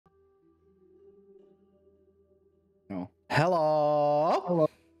Hello. Hello.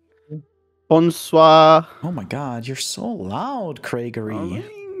 Bonsoir. Oh my god, you're so loud, Craigery.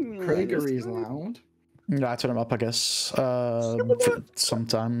 Craigery's loud. Yeah, I turned him up, I guess. Some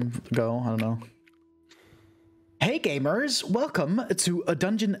time ago. I don't know. Hey gamers, welcome to a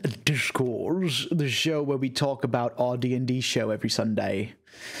Dungeon Discourse, the show where we talk about our D&D show every Sunday.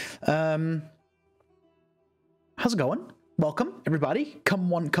 How's it going? Welcome, everybody. Come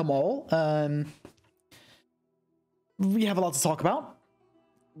one, come all. We have a lot to talk about.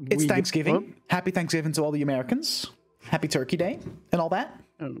 It's Thanksgiving. Happy Thanksgiving to all the Americans. Happy Turkey Day and all that.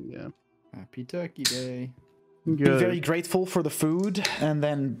 Oh yeah. Happy Turkey Day. Be very grateful for the food and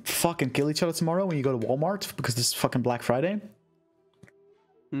then fucking kill each other tomorrow when you go to Walmart because this is fucking Black Friday.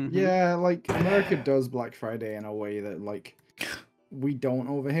 Yeah, like America does Black Friday in a way that like we don't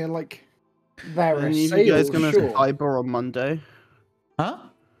over here. Like there are you sales, guys gonna sure. cyber on Monday? Huh?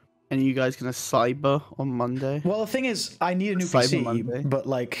 And you guys gonna cyber on Monday? Well, the thing is, I need a new Cyber PC, Monday. but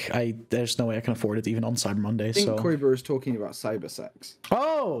like, there's no way I can afford it even on Cyber Monday. I think So. Koiba is talking about cyber sex.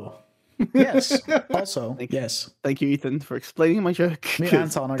 Oh, yes. Also, yes. Thank you, Ethan, for explaining my joke. Me and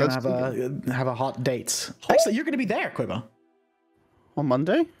Anton are gonna have a hot date. Actually, you're gonna be there, Quiba. On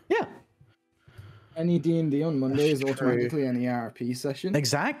Monday? Yeah. Any D&D on Monday is True. automatically an ERP session.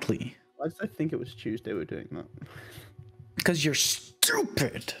 Exactly. Why did I think it was Tuesday we're doing that? Because you're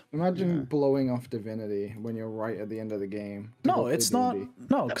stupid. Imagine blowing off Divinity when you're right at the end of the game. to No, go it's play not. D&D.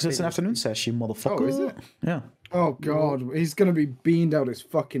 No, because it's an afternoon session, motherfucker. Oh, is it? Yeah. Oh god, he's gonna be beamed out his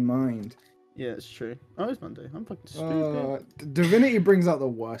fucking mind. Yeah, it's true. Oh, it's Monday. I'm fucking stupid. Divinity brings out the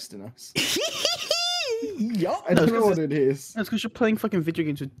worst in us. Yup. I don't know what it is. That's because you're playing fucking video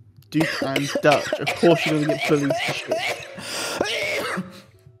games with Duke and Dutch. Of course you're gonna get bullied for shit.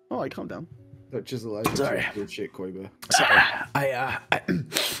 Alright, calm down. Dutch is allergic Sorry. to good shit, Koiba. Sorry.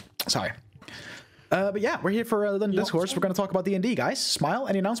 Sorry. But yeah, we're here for the Discourse. We're going to talk about D&D, guys. Smile.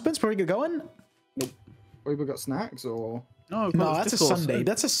 Any announcements before we get going? Koiba got snacks or? No, No, that's a Sunday.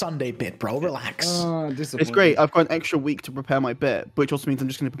 That's a Sunday bit, bro. Relax. Disappointing. It's great. I've got an extra week to prepare my bit, which also means I'm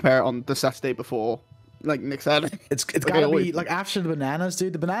just going to prepare it on the Saturday before, like next Saturday. It's gotta be like after the bananas,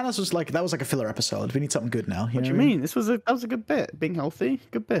 dude. The bananas was like that was like a filler episode. We need something good now. What do you mean? That was a good bit. Being healthy,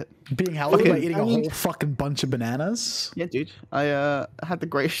 good bit. Being healthy Okay, by eating I a mean- whole fucking bunch of bananas. Yeah, dude. I had the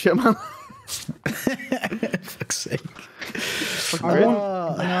greatest shit of my life. Fuck's sake. I want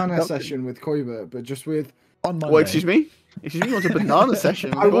a banana session with Koiba, but just with. On Monday. What, excuse me? Excuse me, you want a banana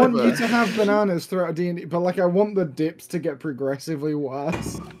session? I want you to have bananas throughout D&D, but like I want the dips to get progressively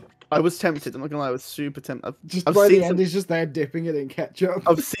worse. I was tempted. I'm not gonna lie. I was super tempted. Just I've by seen the end, he's just there dipping it in ketchup.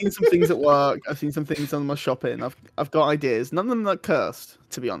 I've seen some things at work. I've seen some things on my shopping. I've got ideas. None of them are cursed,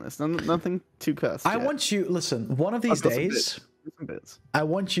 to be honest. Nothing too cursed. I yet. want you. Listen, one of these I've got some days, some bits. I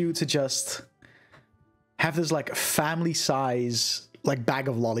want you to just have this like family size like bag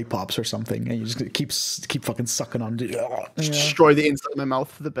of lollipops or something, and you just keep fucking sucking on. Destroy the inside of my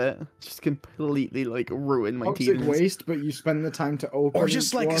mouth for the bit. Just completely like ruin my Toxic teeth. waste, but you spend the time to open. Or just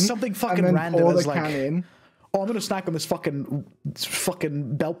each like one something fucking and then random pour as the like, can in. oh, I'm gonna snack on this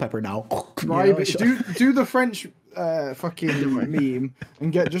fucking bell pepper now. Dry You know, do the French fucking meme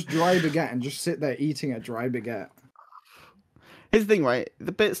and get just dry baguette and just sit there eating a dry baguette. Here's the thing, right?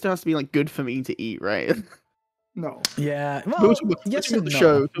 The bit still has to be like good for me to eat, right? No, Yeah. We're Well, talking about- yes we're and talking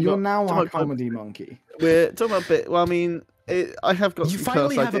about no. the show. you're now talking our about- comedy monkey. We're talking about bit. Well, I mean, I have got You some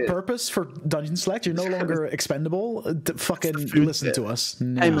finally cursed have ideas. a purpose for Dungeon Select. You're no longer expendable. Fucking food listen bit. to us. Hey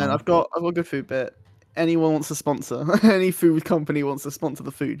now. man, I've got a good food bit. Anyone wants to sponsor? Any food company wants to sponsor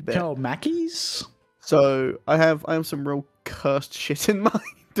the food bit. Oh, Mackey's? So I have some real cursed shit in mind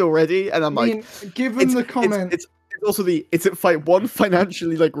already, and I'm I mean, like, given the comment, it's also it's at fight one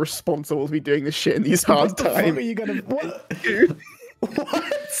financially like responsible to be doing this shit in these hard What the fuck are times. you gonna... What?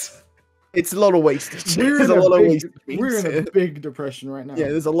 What? It's a lot of wastage. we're There's in a lot of a wastage big, we're memes in here. a big depression right now. Yeah,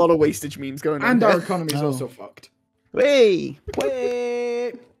 there's a lot of wastage memes going on. and our here. economy is Oh. also fucked. Hey,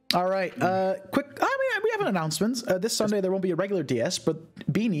 Wait. All right. Quick. I mean, we have an announcement. This Sunday there won't be a regular DS, but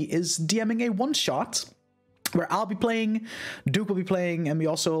Beanie is DMing a one shot where I'll be playing, Duke will be playing, and we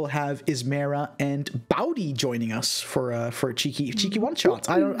also have Ismera and Bowdy joining us for a cheeky one shot.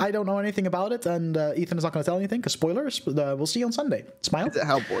 I don't know anything about it, and Ethan is not going to tell anything because spoilers. But we'll see you on Sunday. Smile. is it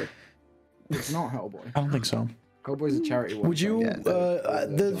Hellboy? It's not Hellboy. I don't think so. Hellboy's a charity. Would you? Yeah,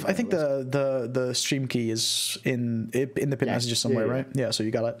 I think the stream key is in the pin messages somewhere, yeah. right? Yeah. So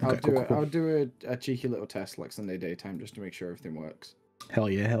you got it. I'll Okay, do cool, it. cool. I'll do a cheeky little test like Sunday daytime just to make sure everything works. Hell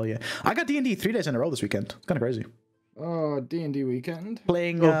yeah, hell yeah. I got D&D 3 days in a row this weekend. It's kind of crazy. Oh, D&D weekend.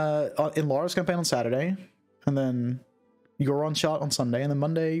 Playing in Laura's campaign on Saturday, and then your one shot on Sunday, and then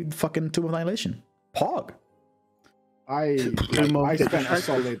Monday fucking Tomb of Annihilation. Pog. I more spent a distracted.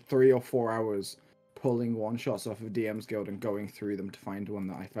 solid 3 or 4 hours pulling one shots off of DM's Guild and going through them to find one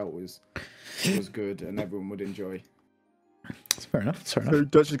that I felt was good and everyone would enjoy. It's fair enough. It's fair So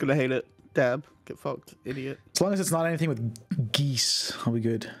enough. Dutch is gonna hate it. Dab, get fucked, idiot. As long as it's not anything with geese, I'll be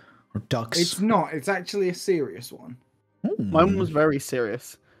good. Or ducks. It's not. It's actually a serious one. Ooh. Mine was very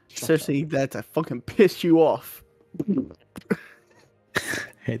serious. Seriously, there to fucking piss you off.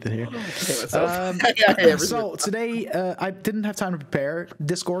 Hate that here. I hate myself. I hate everything. So today, I didn't have time to prepare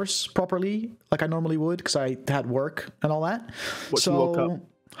Discourse properly, like I normally would, because I had work and all that. Watching the World Cup.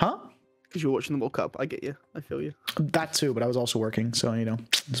 Huh? Because you're watching the World Cup, I get you. I feel you. That too, but I was also working, so you know,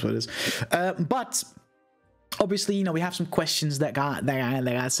 that's what it is. But obviously, you know, we have some questions that got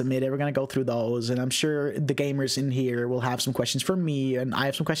submitted. We're gonna go through those, and I'm sure the gamers in here will have some questions for me, and I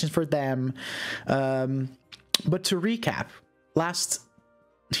have some questions for them. But to recap, last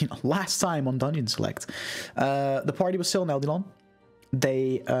time on Dungeon Select, the party was still in Eldilon.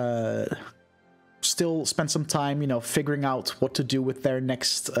 They still spent some time, you know, figuring out what to do with their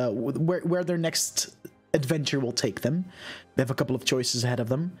next, where their next adventure will take them. They have a couple of choices ahead of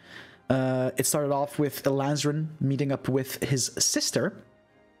them. It started off with Elazrin meeting up with his sister,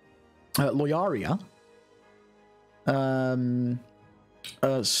 Loyaria. I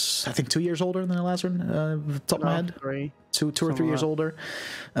think 2 years older than Elazrin, top of my head. Two or 3 years older,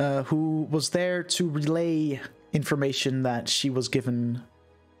 who was there to relay information that she was given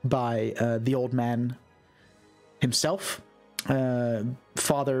by the old man himself.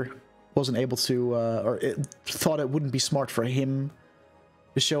 Father wasn't able to, thought it wouldn't be smart for him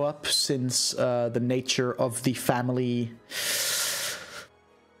to show up, since the nature of the family,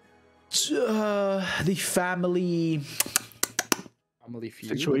 Family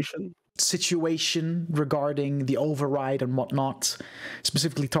feud. situation regarding the override and whatnot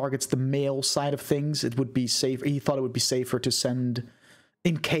specifically targets the male side of things. It would be safe. He thought it would be safer to send,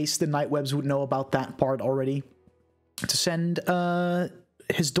 in case the Nightwebs would know about that part already, to send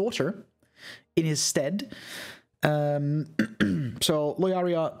his daughter in his stead. So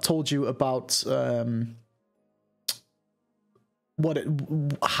Loyaria told you about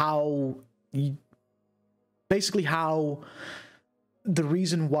how the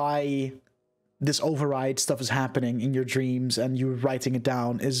reason why this override stuff is happening in your dreams and you're writing it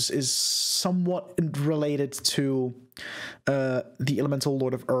down is somewhat related to the Elemental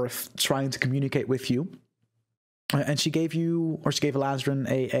Lord of Earth trying to communicate with you. And she gave Elazrin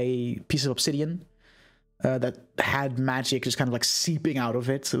a piece of obsidian that had magic just kind of like seeping out of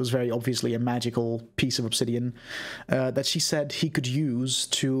it. It was very obviously a magical piece of obsidian that she said he could use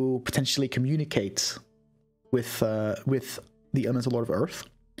to potentially communicate with the Elemental Lord of Earth,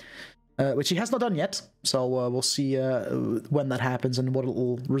 which he has not done yet. So we'll see when that happens and what it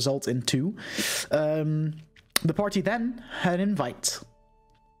will result into. The party then had an invite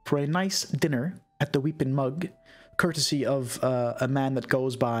for a nice dinner at the Weeping Mug, courtesy of a man that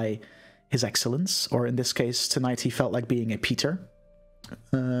goes by His Excellence, or in this case, tonight he felt like being a Peter,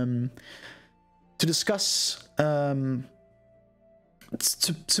 to discuss,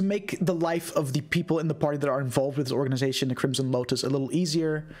 to make the life of the people in the party that are involved with this organization, the Crimson Lotus, a little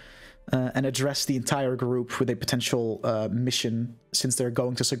easier, and address the entire group with a potential mission, since they're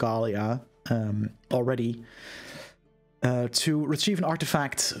going to Sagalia already, to retrieve an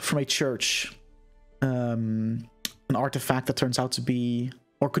artifact from a church, an artifact that turns out to be,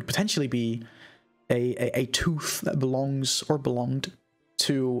 or could potentially be, a tooth that belonged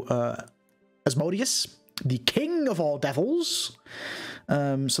to Asmodeus, the king of all devils.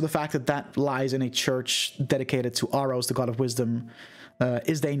 So the fact that lies in a church dedicated to Aros, the god of wisdom,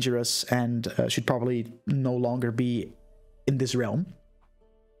 is dangerous and should probably no longer be in this realm.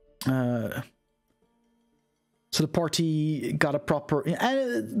 So the party got a proper...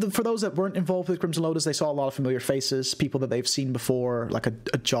 And for those that weren't involved with Crimson Lotus, they saw a lot of familiar faces, people that they've seen before, like a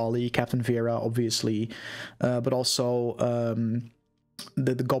Jolly, Captain Vera, obviously, but also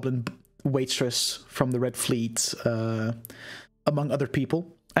the goblin waitress from the Red Fleet, among other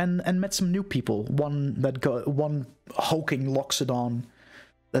people, and met some new people. One hulking Loxodon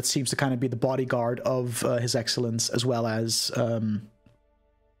that seems to kind of be the bodyguard of His Excellence, as well as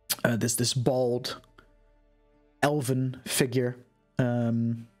this bald elven figure.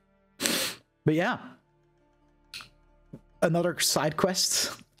 But yeah, another side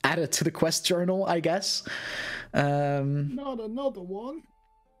quest added to the quest journal, I guess. Not another one.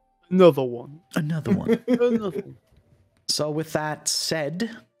 Another one. Another one. Another one. So with that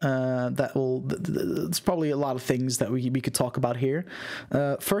said, there's probably a lot of things that we could talk about here.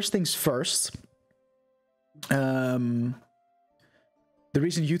 First things first, the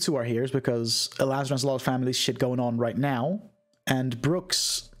reason you two are here is because Elazarin has a lot of family shit going on right now, and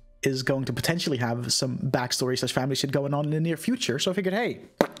Brooks is going to potentially have some backstory / family shit going on in the near future. So I figured, hey,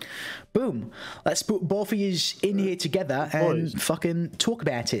 boom, let's put both of you in here together and fucking talk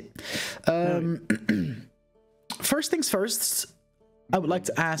about it. First things first, I would like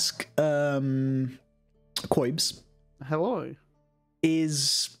to ask Koibs. Hello.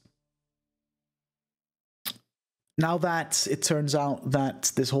 Is now that it turns out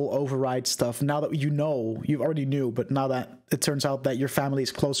that this whole override stuff, now that you already knew, but now that it turns out that your family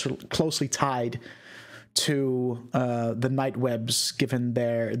is closely tied to the Nightwebs, given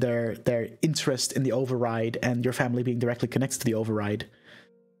their interest in the override and your family being directly connected to the override,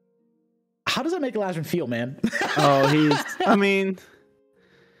 how does that make Elazarin feel, man? Oh,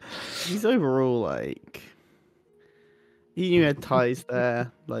 he's overall, like, he knew he had ties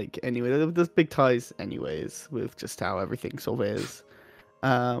there, like, anyway, there's big ties anyways, with just how everything sort of is.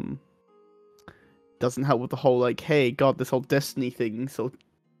 Doesn't help with the whole, like, hey, God, this whole destiny thing, sort of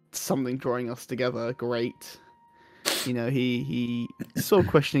something drawing us together, great. You know, he sort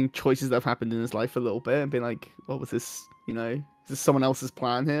of questioning choices that have happened in his life a little bit, and being like, what was this, you know, is this someone else's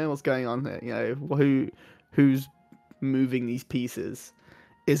plan here? What's going on here? You know, who's moving these pieces?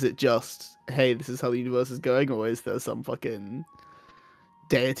 Is it just, hey, this is how the universe is going, or is there some fucking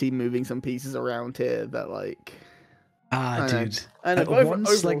deity moving some pieces around here that, like... dude. And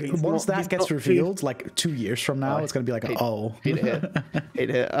once that gets revealed, like 2 years from now, it's gonna be like, hate it.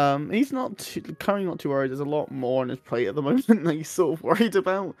 He's currently not too worried. There's a lot more on his plate at the moment that he's sort of worried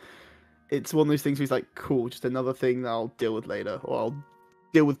about. It's one of those things where he's like, cool, just another thing that I'll deal with later, or I'll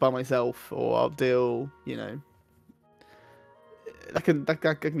deal with by myself, or I'll deal, you know... That can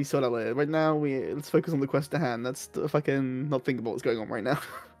be sorted out later. Right now, let's focus on the quest at hand. That's if I can not think about what's going on right now.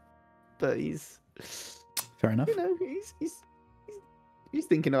 But he's fair enough. You know, he's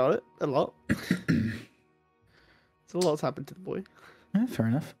thinking about it a lot. So a lot's happened to the boy. Yeah, fair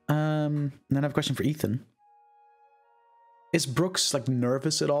enough. And then I have a question for Ethan. Is Brooks like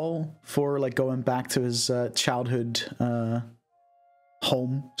nervous at all for like going back to his childhood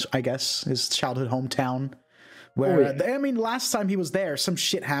home? I guess his childhood hometown. Where I mean, last time he was there, some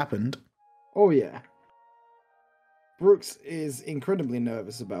shit happened. Oh yeah. Brooks is incredibly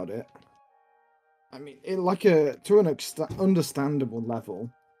nervous about it. I mean, to an understandable level.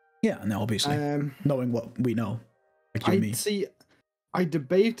 Yeah, no, obviously, knowing what we know. Like I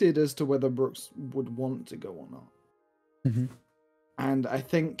debated as to whether Brooks would want to go or not, and I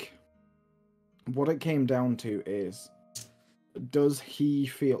think what it came down to is, does he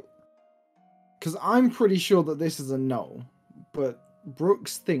feel? Because I'm pretty sure that this is a no, but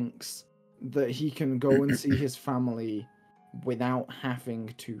Brooks thinks that he can go and see his family without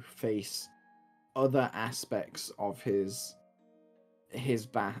having to face other aspects of his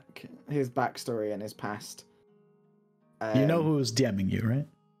backstory and his past. You know who's DMing you, right?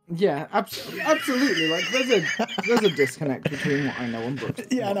 Yeah, absolutely. Like, there's a disconnect between what I know and Brooks.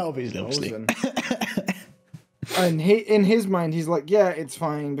 Yeah, I know, obviously. And in his mind, he's like, yeah, it's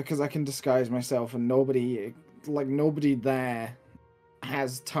fine because I can disguise myself, and nobody there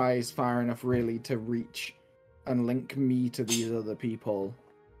has ties far enough really to reach and link me to these other people,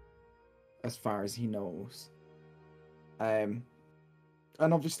 as far as he knows. And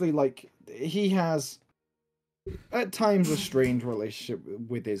obviously, like, he has at times a strange relationship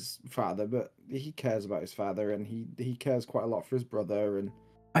with his father, but he cares about his father, and he cares quite a lot for his brother. And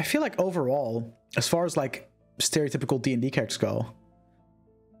I feel like overall, as far as like stereotypical D&D characters go,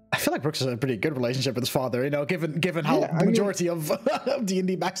 I feel like Brooks has a pretty good relationship with his father, you know, given how the majority of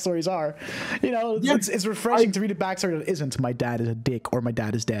D&D backstories are. You know, it's refreshing to read a backstory that isn't my dad is a dick or my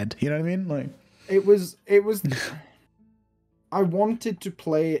dad is dead. You know what I mean? Like, it was I wanted to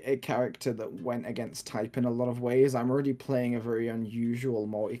play a character that went against type in a lot of ways. I'm already playing a very unusual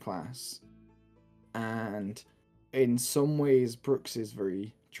multi-class, and in some ways Brooks is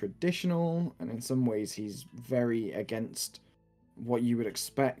very traditional, and in some ways he's very against what you would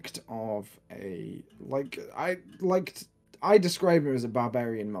expect of a I describe him as a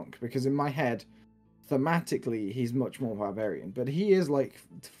barbarian monk, because in my head thematically he's much more barbarian, but he is like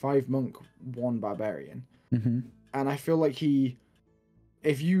 5 monk 1 barbarian. And I feel like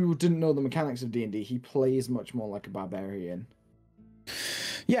if you didn't know the mechanics of D&D, he plays much more like a barbarian.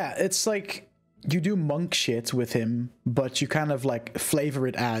 Yeah, it's like you do monk shit with him, but you kind of like flavor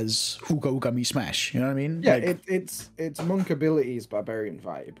it as Ooga Ooga Me Smash. You know what I mean? Yeah, like, it's monk abilities, barbarian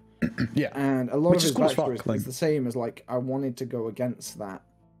vibe. Yeah, and a lot of his cool backstory is the same as, like, I wanted to go against that.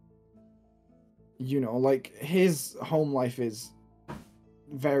 You know, like, his home life is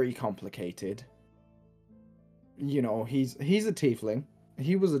very complicated. You know, he's a tiefling,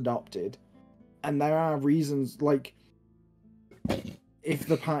 he was adopted, and there are reasons, like, if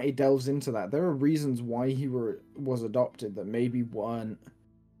the party delves into that, there are reasons why he was adopted that maybe weren't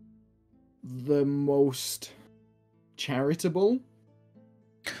the most charitable.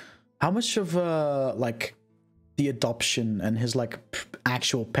 How much of like the adoption and his like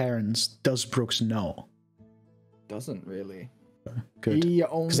actual parents does Brooks know? Doesn't really. Good,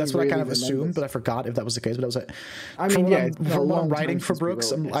 because that's what I kind of assumed, but I forgot if that was the case. But I was like, I mean, from what I'm writing for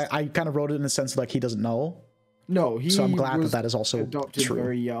Brooks, I kind of wrote it in the sense like he doesn't know. No, so I'm glad that is also adopted true.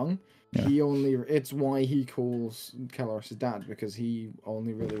 Very young. Yeah. It's why he calls Kelos his dad, because he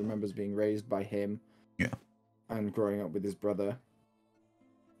only really remembers being raised by him. Yeah. And growing up with his brother.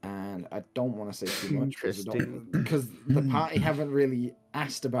 And I don't want to say too much because the party haven't really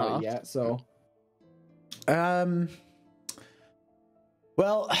asked about it yet. So,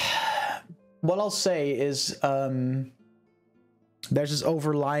 well, what I'll say is, there's this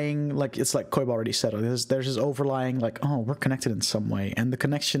overlying, like, it's like Koiba already said, there's this overlying, like, oh, we're connected in some way. And the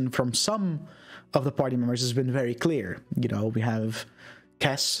connection from some of the party members has been very clear. You know, we have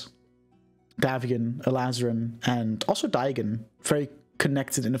Kess, Davian, Elazarin, and also Daigen, very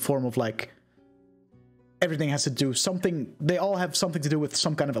connected in the form of, like, everything has to do something, they all have something to do with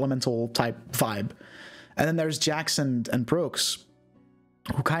some kind of elemental type vibe. And then there's Jackson and Brooks,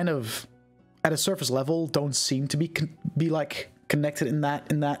 who kind of, at a surface level, don't seem to be like connected in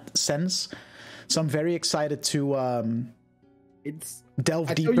that sense. So I'm very excited to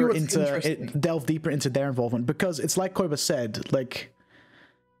delve deeper into their involvement, because it's like Koiba said, like,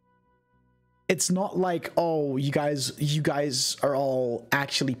 it's not like, oh, you guys are all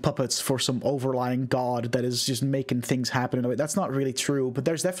actually puppets for some overlying god that is just making things happen in a way. That's not really true, but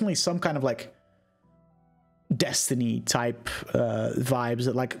there's definitely some kind of like Destiny type vibes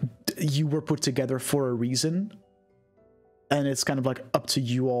that, like, you were put together for a reason, and it's kind of like up to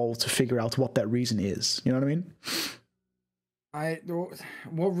you all to figure out what that reason is. You know what I mean?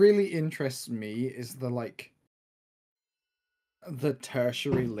 What really interests me is the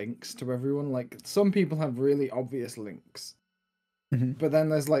tertiary links to everyone. Like, some people have really obvious links, but then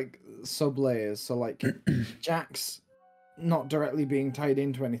there's like sub layers. So like Jax not directly being tied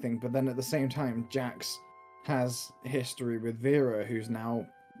into anything, but then at the same time Jax has history with Vera, who's now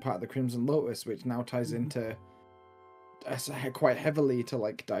part of the Crimson Lotus, which now ties into quite heavily to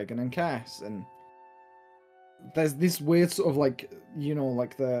like Daigen and Cass. And there's this weird sort of like, you know,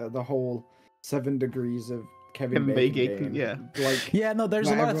 like the whole 7 degrees of Kevin Bacon, yeah. Like, yeah, no,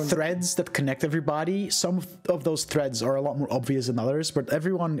 there's a lot of threads that connect everybody. Some of those threads are a lot more obvious than others, but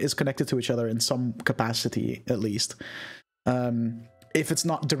everyone is connected to each other in some capacity, at least. If it's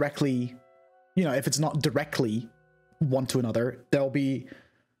not directly, you know, if it's not directly one to another, there'll be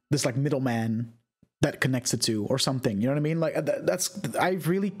this like middleman that connects the two or something. You know what I mean? Like I've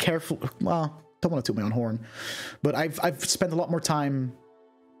really careful. Well, don't want to toot my own horn, but I've spent a lot more time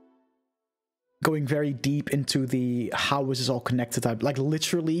going very deep into the how is this all connected type. Like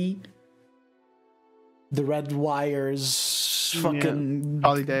literally, the red wires, fucking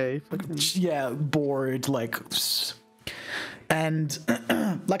holiday, board, like. And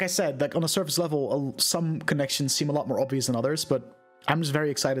like I said, like on a surface level, some connections seem a lot more obvious than others, but I'm just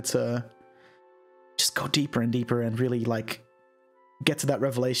very excited to just go deeper and deeper and really like get to that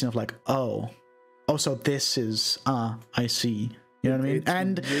revelation of like, oh, so this is, I see. You know what I mean?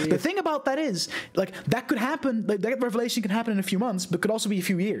 And the thing about that is, like, that could happen, like, that revelation can happen in a few months, but could also be a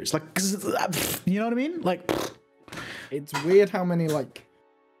few years. Like, 'cause, you know what I mean? Like, it's weird how many, like,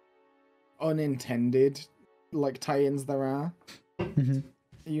 unintended, like, tie-ins there are.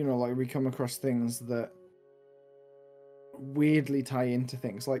 You know, like, we come across things that weirdly tie into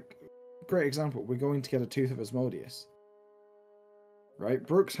things. Like, great example, we're going to get a Tooth of Asmodeus. Right?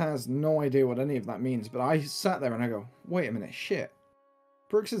 Brooks has no idea what any of that means, but I sat there and I go, wait a minute, shit.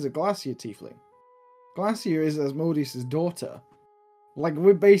 Brooks is a Glacier tiefling. Glacier is Asmodeus' daughter. Like,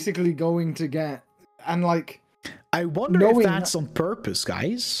 we're basically going to get... And, like... I wonder if that's on purpose,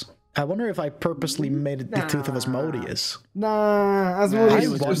 guys. I wonder if I purposely made it the Tooth of Asmodeus. Nah,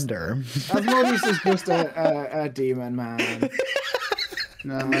 Asmodeus Asmodeus is just a demon, man.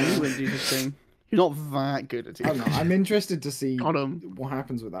 No, man, you wouldn't do this thing. You're not that good at it. I don't know. I'm interested to see what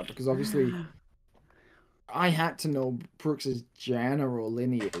happens with that, because obviously I had to know Brooks' general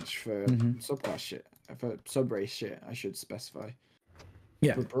lineage for subclass shit, for subrace shit, I should specify.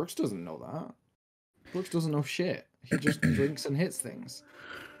 Yeah. But Brooks doesn't know that. Brooks doesn't know shit. He just drinks and hits things.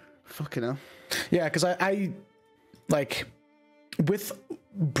 Fucking hell. Yeah, because I like, with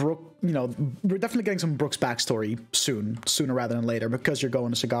Brooke, you know, we're definitely getting some Brooks backstory sooner rather than later, because you're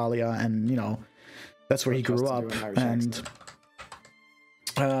going to Segalia and, you know, that's where he grew up. And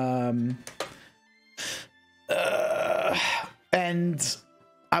And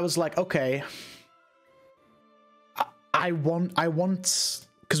I was like, okay, I want,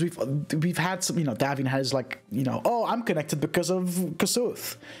 because we've had some, Davian has like, oh, I'm connected because of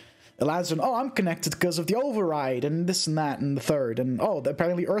Kasuth. Elazarin, oh, I'm connected because of the override, and this and that and the third, and oh,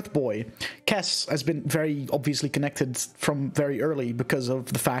 apparently Earthboy. Kess has been very obviously connected from very early because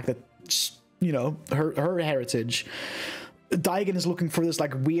of the fact that, her heritage. Daigen is looking for this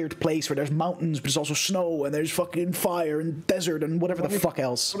like weird place where there's mountains, but there's also snow, and there's fucking fire and desert and whatever fuck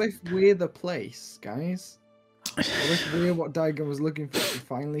else. What if we're the place, guys? What if we're what Daigen was looking for and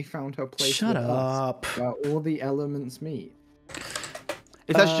finally found her place? Shut up. Where all the elements meet.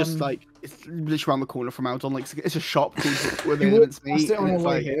 If that's just like it's literally around the corner from Aldon, like it's a shop called where the elements meet. It on her it's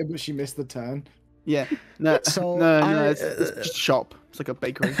way like, here, but she missed the turn. Yeah, no, So no, it's just a shop. It's like a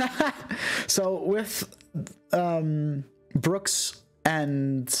bakery. So with Brooks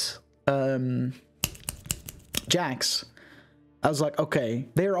and Jax, I was like, okay,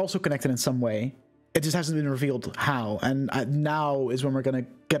 they are also connected in some way. It just hasn't been revealed how, and now is when we're gonna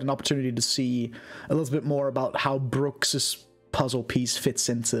get an opportunity to see a little bit more about how Brooks's puzzle piece fits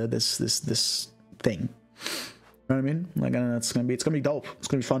into this thing. You know what I mean? Like, it's gonna be dope. It's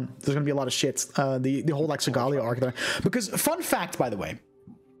gonna be fun. There's gonna be a lot of shit. The whole like Segalia arc there. Because fun fact, by the way,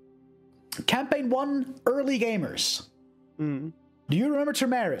 campaign 1 early gamers. Do you remember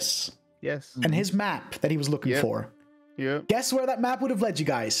Tremaris? Yes. And his map that he was looking for. Yeah. Guess where that map would have led you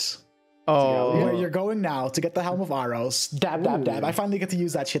guys? Oh. Where you're going now to get the Helm of Aros. Dab, dab, dab. I finally get to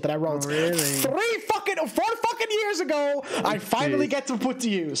use that shit that I wrote 4 fucking years ago. I finally get to put to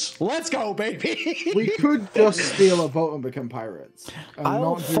use. Let's go, baby. We could just steal a boat and become pirates. And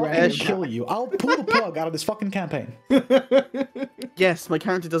I'll not do fucking any of kill you. I'll pull the plug out of this fucking campaign. Yes, my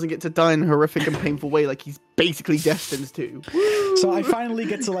character doesn't get to die in a horrific and painful way like he's basically destined to. So I finally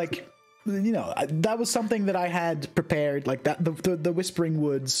get to like, that was something that I had prepared, like that the Whispering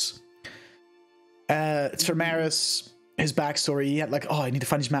Woods. Tremaris, his backstory, he had like, oh, I need to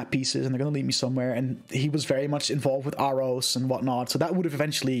find these map pieces and they're gonna lead me somewhere, and he was very much involved with Aros and whatnot, so that would have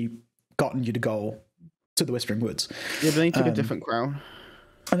eventually gotten you to go to the Whispering Woods. Yeah, but then he took a different crown.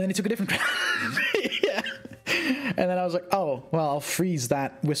 And then he took a different crown. Yeah. And then I was like, oh, well, I'll freeze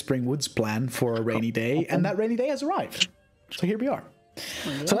that Whispering Woods plan for a rainy day, and that rainy day has arrived. So here we are.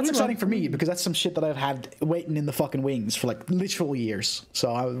 So that's exciting for me, because that's some shit that I've had waiting in the fucking wings for like literal years.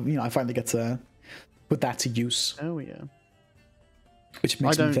 So I finally get to put that to use. Oh yeah. Which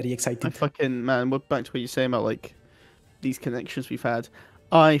makes me very excited. I fucking, man, we're back to what you're saying about like these connections we've had.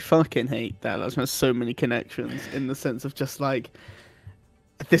 I fucking hate that. There's so many connections in the sense of just like,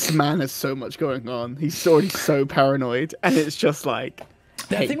 this man has so much going on. He's already so paranoid, and it's just like.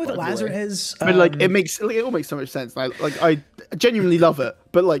 The thing with Elazarin is, but like it all makes so much sense. I genuinely love it,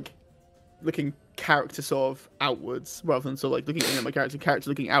 but like looking character sort of outwards rather than sort of like looking at my character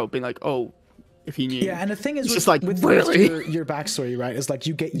looking out, being like, oh, if he knew. Yeah, and the thing is, just like really your backstory, right? Is like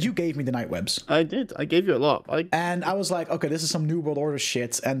you gave me the night webs. I did. I gave you a lot. And I was like, okay, this is some New World Order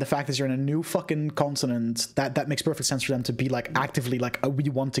shit, and the fact that you're in a new fucking continent, that makes perfect sense for them to be like actively like, we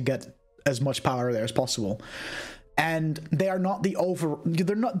want to get as much power there as possible. And they are not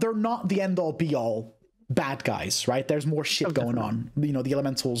they're not the end all be all bad guys, right? There's more shit going on. The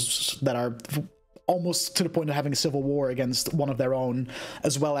elementals that are almost to the point of having a civil war against one of their own,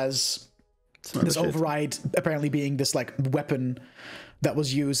 as well as this override apparently being this like weapon that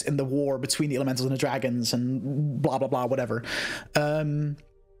was used in the war between the elementals and the dragons, and blah blah blah, whatever. And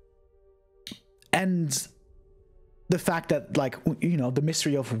the fact that, like, the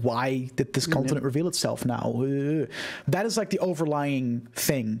mystery of why did this continent reveal itself now, that is like the overlying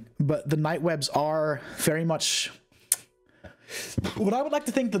thing. But the night webs are very much what I would like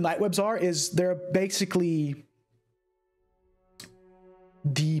to think the night webs are, is they're basically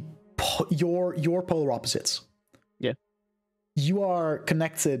your polar opposites. Yeah. You are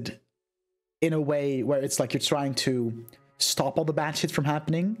connected in a way where it's like you're trying to stop all the bad shit from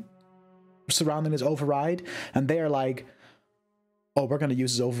happening surrounding this override, and they are like, oh, we're gonna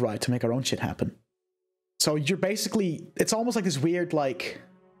use this override to make our own shit happen. So you're basically, it's almost like this weird, like,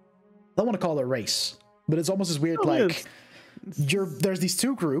 I don't want to call it a race, but it's almost this weird, there's these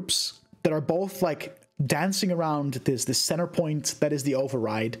two groups that are both like dancing around this center point that is the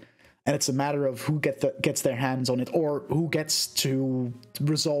override, and it's a matter of who gets their hands on it, or who gets to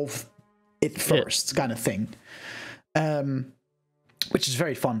resolve it first, kind of thing. Which is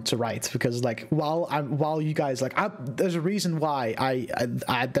very fun to write, because like while you guys like, there's a reason why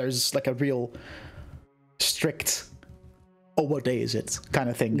I there's like a real strict oh, what day is it kind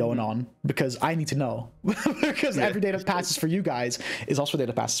of thing going on, because I need to know. Because every day that passes for you guys is also a day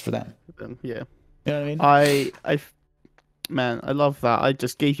that passes for them. Yeah. You know what I mean? Man, I love that. I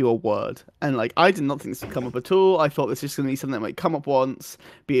just gave you a word, and like I did not think this would come up at all. I thought this was going to be something that might come up once,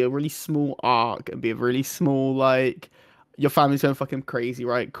 be a really small arc, and be a really small like your family's going fucking crazy,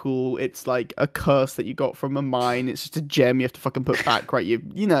 right? Cool. It's like a curse that you got from a mine. It's just a gem you have to fucking put back, right? You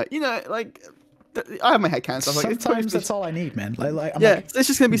know, like I have my head cancer. Sometimes that's all I need, man. I'm like, it's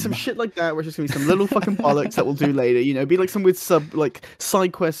just gonna be some shit like that, where it's just gonna be some little fucking bollocks that we'll do later. You know, be like some weird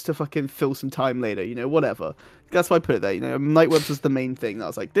side quest to fucking fill some time later. You know, whatever. That's why I put it there. You know, Nightwebs was the main thing. That I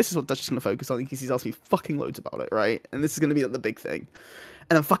was like, this is what Dutch is gonna focus on because he's asked me fucking loads about it, right? And this is gonna be like, the big thing.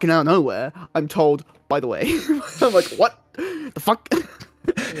 And then fucking out of nowhere, I'm told, by the way, I'm like, what the fuck? By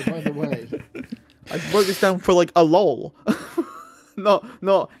the way, I wrote this down for like a lol,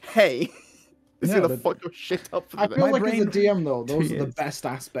 not hey. It's gonna fuck your shit up for I feel like as a DM though, those are the best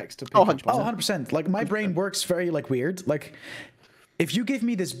aspects to pick up on. 100%. Like my brain works very like weird. Like if you give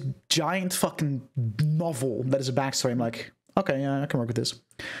me this giant fucking novel that is a backstory, I'm like, okay, yeah, I can work with this.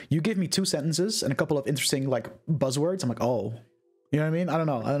 You give me 2 sentences and a couple of interesting like buzzwords, I'm like, oh, you know what I mean? I don't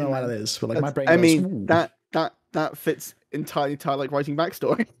know why that is, but like my brain goes, mean, that fits entirely like writing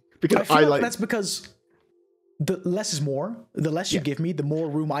backstory because I feel like that's because the less is more. The less you give me, the more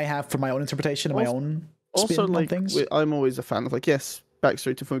room I have for my own interpretation and my own spin on things. I'm always a fan of like, yes,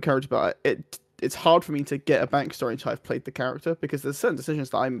 backstory to form character, but it's hard for me to get a backstory until I've played the character because there's certain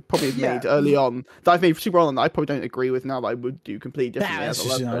decisions that I'm probably made early on that I've made super early on that I probably don't agree with now that I would do completely differently.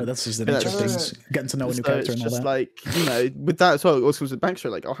 That's just the nature of things. Getting to know a new character and all that. Just like, you know, with that as well, it also comes with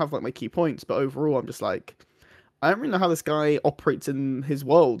backstory. Like I'll have like my key points, but overall I'm just like, I don't really know how this guy operates in his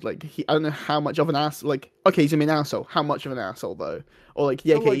world. Like, I don't know how much of an ass. Like, okay, he's gonna be an asshole. How much of an asshole though? Or like,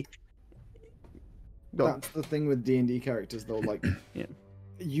 yeah, okay. That's the thing with D&D characters, though. Like,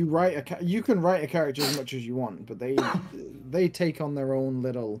 you can write a character as much as you want, but they take on their own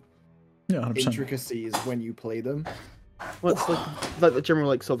little intricacies when you play them. Well, it's like the general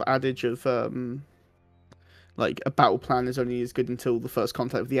like sort of adage of like a battle plan is only as good until the first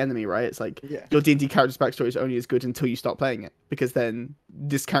contact with the enemy, right? It's like your D&D character's backstory is only as good until you start playing it, because then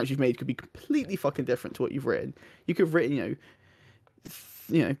this character you've made could be completely fucking different to what you've written. You could have written,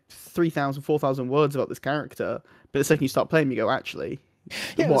 3,000, 4,000 words about this character, but the second you start playing, you go, actually,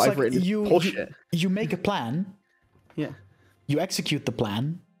 what I've written is bullshit. You make a plan. Yeah. You execute the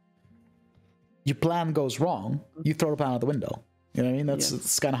plan. Your plan goes wrong. You throw the plan out the window. You know what I mean?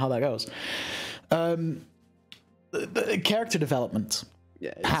 That's kind of how that goes. The character development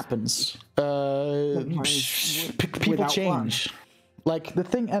happens. People change. Like the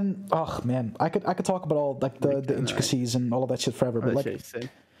thing, and oh man, I could talk about all like the intricacies and all of that shit forever. But like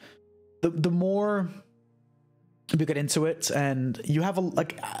the more we get into it, and you have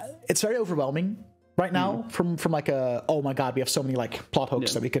it's very overwhelming right now. From like oh my god, we have so many like plot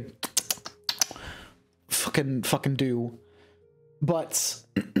hooks that we could fucking do, but.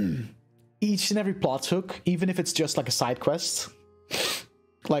 Each and every plot hook, even if it's just like a side quest,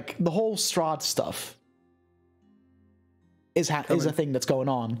 like the whole Strahd stuff is a thing that's going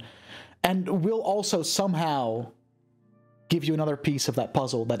on, and we'll also somehow give you another piece of that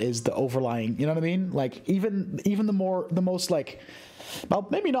puzzle that is the overlying. You know what I mean? Like even the most like, well,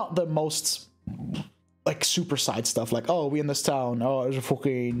 maybe not the most like super side stuff, like, oh, we in this town, oh, there's a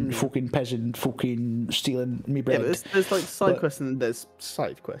fucking peasant stealing me bread. Yeah, there's like side quests and there's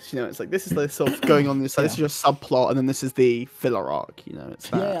side quests, it's like this is the sort of going on this side, this is your subplot, and then this is the filler arc, it's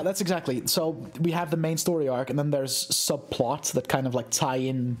that. Yeah, that's exactly. So we have the main story arc, and then there's subplots that kind of like tie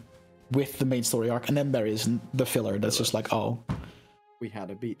in with the main story arc, and then there is the filler that's just like, oh, we had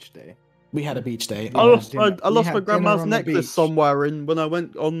a beach day. I lost my grandma's necklace somewhere, and when I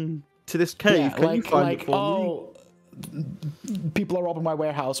went on to this cave, can you find it for me? People are robbing my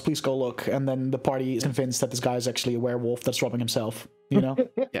warehouse, please go look. And then the party is convinced that this guy is actually a werewolf that's robbing himself, yeah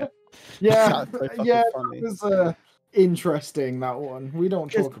that was interesting, that one. We don't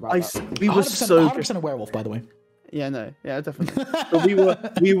talk about that. We were 100% a werewolf, by the way. Yeah, no, yeah, definitely.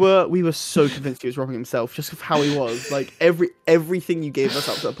 But we were so convinced he was robbing himself, just of how he was. Like everything you gave us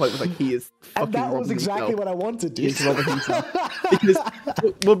up to that point was like, he is fucking and that was exactly what I wanted, dude. He's robbing himself. Because what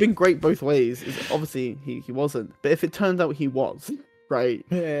would have been great both ways is obviously he wasn't, but if it turns out he was, right?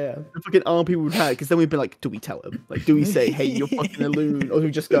 Yeah. The fucking arm people would have, because then we'd be like, do we tell him? Like, do we say, hey, you're fucking a loon, or do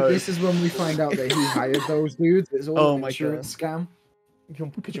we just go? This is when we find out that he hired those dudes. It's all an insurance scam.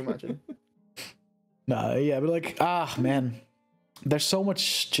 Could you imagine? No, yeah, but like, man, there's so much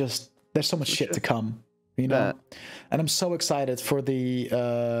shit to come, and I'm so excited for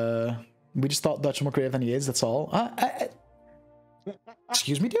the. We just thought Dutch was more creative than he is. That's all.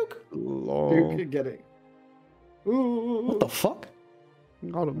 Excuse me, Duke? Duke, get it. Ooh. What the fuck?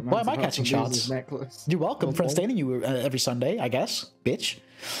 Got him. Why am I catching shots? Necklace. You're welcome for entertaining you every Sunday, I guess, bitch.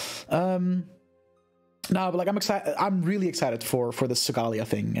 No, but like I'm excited. I'm really excited for the Segalia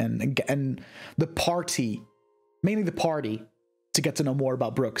thing and the party, mainly the party, to get to know more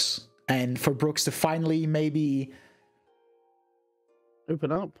about Brooks and for Brooks to finally maybe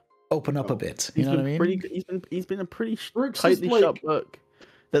open up a bit. You know what I mean? He's been a pretty Brooks tightly is like, shut book.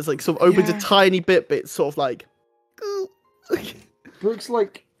 That's like sort of opens a tiny bit, but it's sort of like. Brooks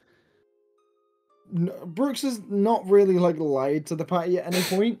like. Brooks has not really like lied to the party at any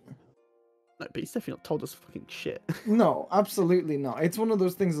point. No, but he's definitely not told us fucking shit. No, absolutely not. It's one of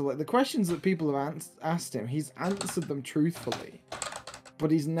those things of like the questions that people have asked him, he's answered them truthfully,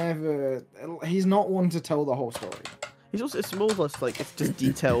 but he's not one to tell the whole story. He's also, it's more less like it's just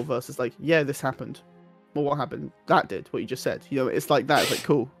detail versus like, yeah, this happened. Well, what happened? That did what you just said. You know, it's like that. It's like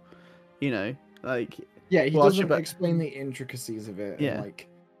cool. You know, like yeah, he doesn't explain the intricacies of it. Yeah, and, like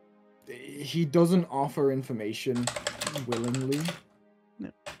he doesn't offer information willingly.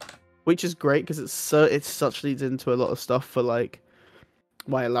 No. Which is great because it such leads into a lot of stuff for like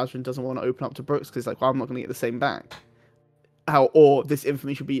why Elijah doesn't want to open up to Brooks because like, well, I'm not going to get the same back. Or this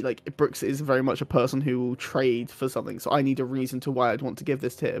information would be like Brooks is very much a person who will trade for something, so I need a reason to why I'd want to give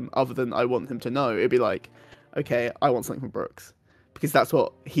this to him other than I want him to know. It'd be like, okay, I want something from Brooks because that's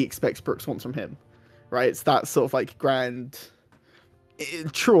what he expects Brooks wants from him, right? It's that sort of like grand,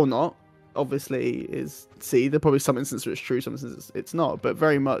 true or not, obviously is there's probably some instances where it's true, some instances it's not, but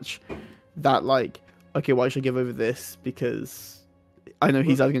very much that like, okay, why should I give over this because I know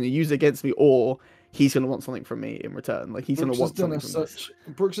he's either going to use it against me or he's going to want something from me in return. Like, he's going to want something from this.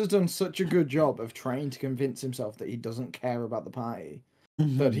 Brooks has done such a good job of trying to convince himself that he doesn't care about the party.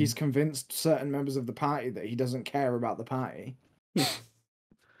 Mm-hmm. That he's convinced certain members of the party that he doesn't care about the party.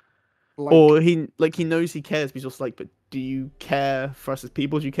 Like, or he knows he cares, but he's also like, but do you care for us as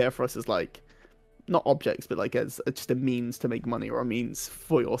people? Do you care for us as, like, not objects, but, like, as just a means to make money or a means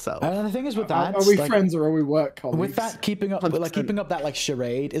for yourself? And the thing is with that... Are we friends or are we work colleagues? With that, keeping up that, like,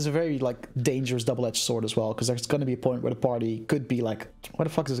 charade is a very, like, dangerous double-edged sword as well, because there's going to be a point where the party could be like, why the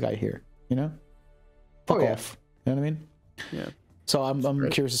fuck is this guy here? You know? Fuck off. You know what I mean? Yeah. So I'm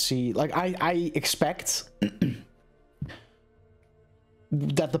curious to see... Like, I expect...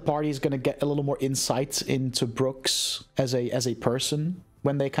 that the party is going to get a little more insight into Brooks as a person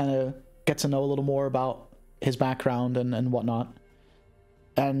when they kind of get to know a little more about his background and whatnot,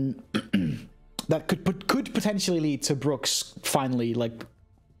 and that could potentially lead to Brooks finally like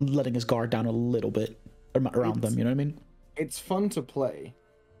letting his guard down a little bit around them. You know what I mean? It's fun to play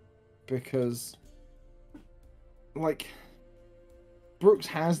because like Brooks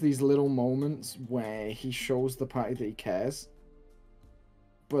has these little moments where he shows the party that he cares.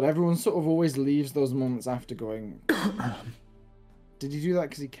 But everyone sort of always leaves those moments after going, did he do that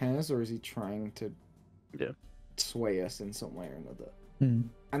because he cares, or is he trying to sway us in some way or another? Mm.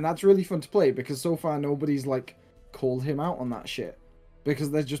 And that's really fun to play, because so far nobody's, like, called him out on that shit.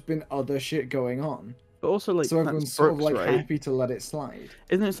 Because there's just been other shit going on. But also, like, so everyone's sort of, like, happy to let it slide.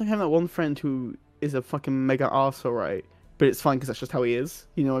 Isn't it? It's like having that one friend who is a fucking mega arsehole, right? But it's fine because that's just how he is.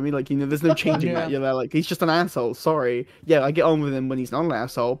 You know what I mean? Like, you know, there's no changing that. You're there, like, he's just an asshole. Sorry. Yeah, I get on with him when he's not an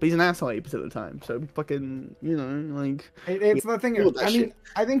asshole, but he's an asshole 80% of the time. So fucking, you know, like. It's the thing.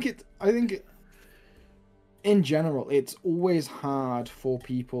 I think in general, it's always hard for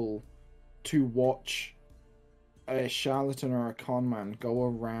people to watch a charlatan or a con man go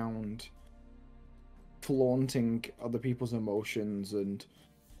around flaunting other people's emotions and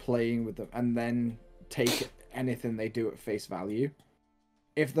playing with them, and then take anything they do at face value.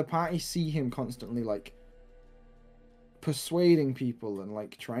 If the party see him constantly like persuading people and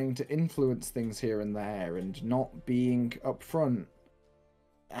like trying to influence things here and there and not being upfront,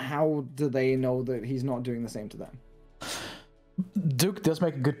 how do they know that he's not doing the same to them? Duke does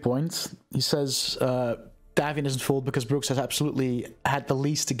make a good point. He says Davian isn't fooled because Brooks has absolutely had the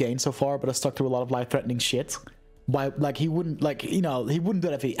least to gain so far, but has stuck through a lot of life-threatening shit. Why, like, he wouldn't, like, you know, he wouldn't do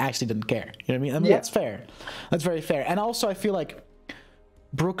it if he actually didn't care. You know what I mean? That's fair. That's very fair. And also, I feel like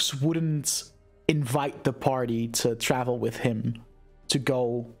Brooks wouldn't invite the party to travel with him to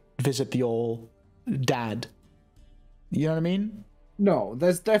go visit the old dad. You know what I mean? No,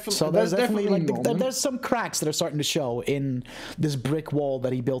 there's definitely like there's some cracks that are starting to show in this brick wall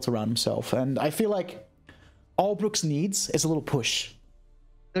that he built around himself, and I feel like all Brooks needs is a little push.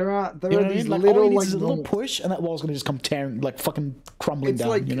 There are these like, little all he needs like is a little push, and that wall's gonna just come tearing, like fucking crumbling down.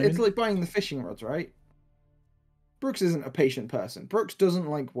 Like, you know it's like buying the fishing rods, right? Brooks isn't a patient person. Brooks doesn't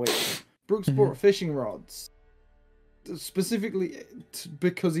like wait. Brooks bought fishing rods specifically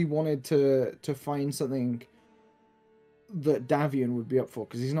because he wanted to find something that Davian would be up for,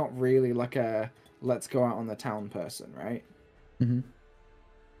 because he's not really like a let's go out on the town person, right? Mm-hmm.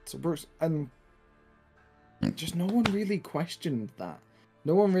 So Brooks, and just no one really questioned that.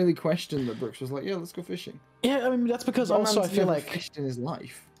 No one really questioned that Brooks was like, yeah, let's go fishing. Yeah, I mean, that's because My also I man's feel never like... fished in his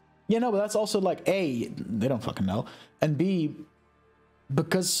life. Yeah, no, but that's also like, A, they don't fucking know, and B,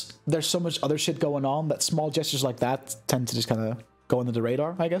 because there's so much other shit going on that small gestures like that tend to just kind of go under the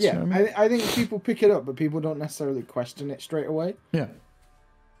radar, I guess. Yeah, you know what I mean? I think people pick it up, but people don't necessarily question it straight away. Yeah.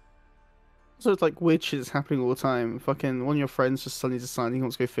 So it's like weird shit is happening all the time. Fucking one of your friends just suddenly deciding he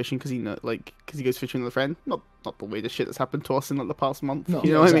wants to go fishing because he goes fishing with a friend. Not the weirdest shit that's happened to us in like the past month. No,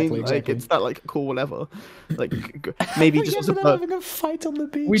 you know what I mean? exactly, Like exactly. it's that like cool whatever. Like maybe just Yeah, wants to but blow, having a fight on the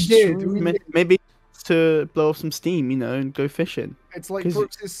beach. We did. True. maybe to blow off some steam, you know, and go fishing. It's like 'Cause-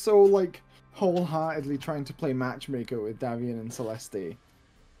 Brooks is so like wholeheartedly trying to play matchmaker with Davian and Celeste,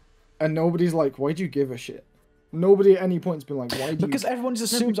 and nobody's like, "Why'd you give a shit?" Nobody at any point's been like, "Why?" Because everyone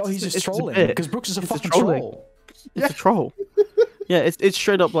just assumes, oh, he's just it's a trolling. bit. Because Brooks is a It's a fucking trolling. troll. It's a troll. Yeah, it's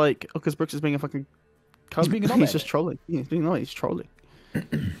straight up like because Brooks is being a fucking cunt. He's being a He's knobhead. just trolling. Yeah, he's being he's trolling.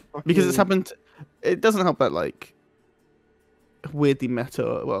 Because it's happened. It doesn't help that like weirdly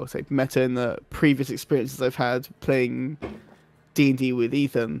meta. Well, say meta in the previous experiences I've had playing D&D with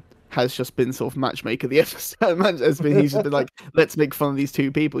Ethan has just been sort of matchmaker. The episode has been he's just been like, let's make fun of these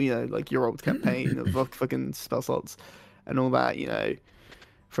two people. You know, like your old campaign of fucking spell slots and all that. You know,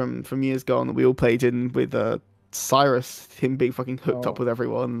 from years gone that we all played in with Cyrus, him being fucking hooked up with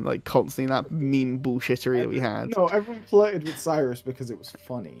everyone, like constantly that meme bullshittery that we had. No, everyone flirted with Cyrus because it was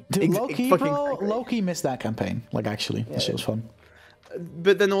funny. Dude, low-key, fucking bro, exactly. low-key missed that campaign. Like, actually, that shit was fun.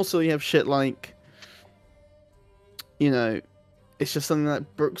 But then also you have shit like, you know, it's just something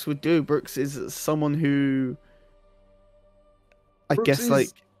that Brooks would do. Brooks is someone who, I Brooks guess, is- like,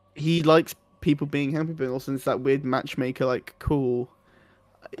 he likes people being happy, but also it's that weird matchmaker, like, cool.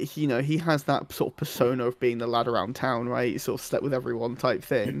 You know, he has that sort of persona of being the lad around town, right? He sort of slept with everyone type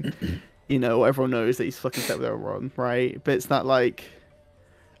thing. You know, everyone knows that he's fucking slept with everyone, right? But it's that, like,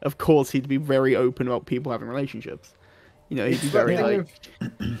 of course, he'd be very open about people having relationships. You know, he'd be It's that very, thing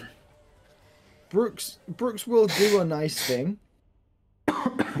like... of- Brooks will do a nice thing,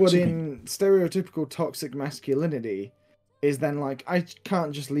 but in stereotypical toxic masculinity, is then like, I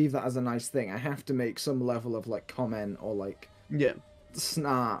can't just leave that as a nice thing. I have to make some level of like comment or like Yeah. Yeah,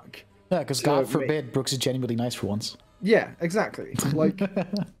 snark. because So God it forbid Brooks is genuinely nice for once. Yeah, exactly. Like,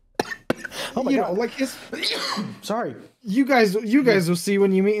 Oh my you God. know, like his. Sorry. You guys will see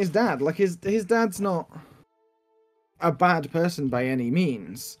when you meet his dad. Like his dad's not a bad person by any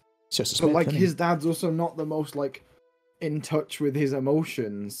means, It's just a but Smith, like isn't he? his dad's also not the most like in touch with his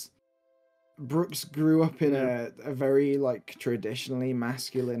emotions. Brooks grew up in a very like traditionally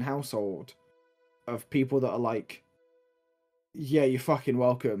masculine household of people that are like, yeah, you're fucking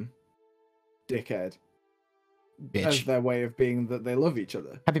welcome, dickhead, as Bitch. their way of being that they love each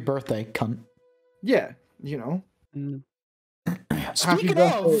other. Happy birthday, cunt. Yeah, you know. Mm. Speaking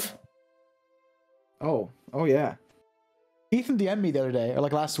birthday. of, Oh yeah. Ethan DM'd me the other day, or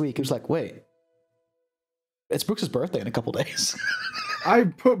like last week. He was like, wait, it's Brooks' birthday in a couple days. I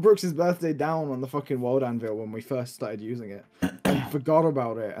put Brooks' birthday down on the fucking world anvil when we first started using it, and forgot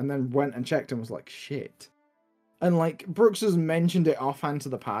about it, and then went and checked and was like, shit. And like Brooks has mentioned it offhand to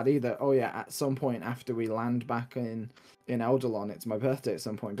the party that, oh yeah, at some point after we land back in Eldalon, it's my birthday at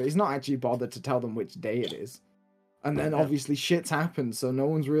some point, but he's not actually bothered to tell them which day it is. And then obviously shit's happened, so no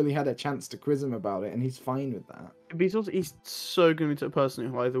one's really had a chance to quiz him about it, and he's fine with that. But he's so going to be the person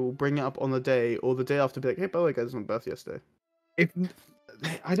who either will bring it up on the day or the day after, be like, hey, by the way, guys, it was my birthday yesterday. If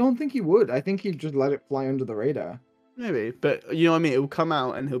I don't think he would. I think he'd just let it fly under the radar. Maybe, but you know what I mean? It will come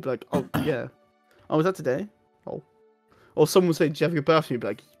out and he'll be like, oh, yeah. Oh, was that today? Oh. Or someone will say, do you have a good birthday? You'll be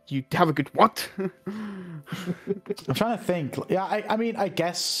like, you have a good what? I'm trying to think. Yeah, I mean, I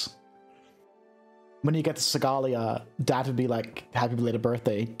guess when you get to Sagalia, Dad would be like, happy belated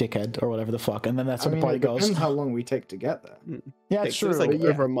birthday, dickhead, or whatever the fuck. And then that's when the party it goes. depends how long we take to get there. Yeah, If it's true. it's like yeah.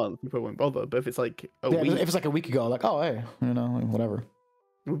 over a month, you probably won't bother. But if it's like a Yeah, week, if it's like a week ago, like, oh, hey, you know, whatever.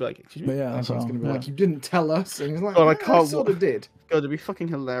 we'll be like, excuse But me? yeah, That's so, what's gonna be yeah. like, you didn't tell us, and he's like, God, I I can't sort of did. God, it'd be fucking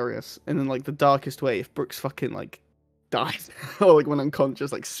hilarious. And then like the darkest way, if Brooks fucking like dies or like went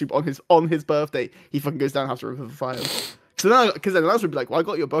unconscious, like super on his birthday, he fucking goes down and has to river for fire. So now, because then Lance would be like, well, I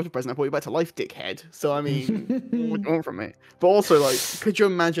got your birthday present, I brought you back to life, dickhead. So I mean, what do you want from me? But also, like, could you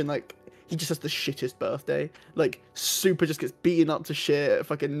imagine like he just has the shittest birthday, like super just gets beaten up to shit,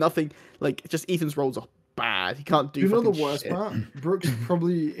 fucking nothing, like just Ethan's rolls a bad. He can't do. You know the fucking worst shit. part? Brooks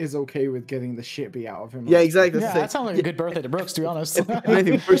probably is okay with getting the shit beat out of him. Yeah, exactly. Yeah, that sounds like a good birthday to Brooks, to be honest. If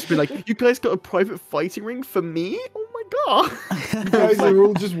anything, Brooks would be like, "You guys got a private fighting ring for me? Oh my god!" You guys are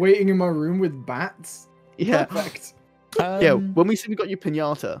all just waiting in my room with bats. Yeah, Perfect. yeah. When we said we got you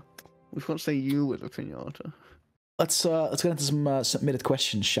pinata, we can't say you with a pinata. Let's get into some submitted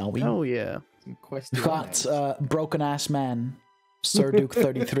questions, shall we? Oh yeah. Some We've got broken ass man, Sir Duke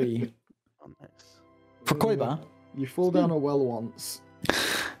 33 Oh, nice. for Koiba. You fall down a well once.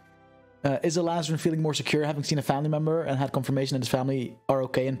 Is Elazarin feeling more secure having seen a family member and had confirmation that his family are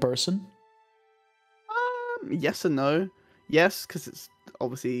okay in person? Yes and no. Yes, because it's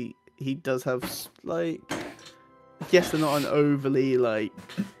obviously he does have like. Yes, they're not an overly like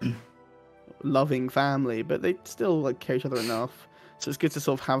loving family, but they still like care each other enough. So it's good to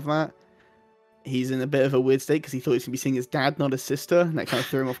sort of have that. He's in a bit of a weird state because he thought he was gonna be seeing his dad, not his sister, and that kind of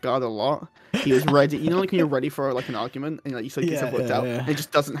threw him off guard a lot. He was ready, you know, like when you're ready for like an argument and like you sort of get yourself worked out, and it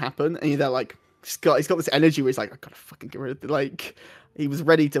just doesn't happen, and you're there like he's got this energy where he's like, I gotta fucking get rid of it. Like he was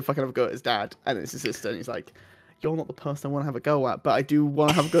ready to fucking have a go at his dad, and it's his sister, and he's like, you're not the person I want to have a go at, but I do want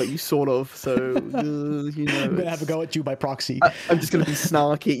to have a go at you, sort of. So you know, I'm gonna have a go at you by proxy. I'm just gonna be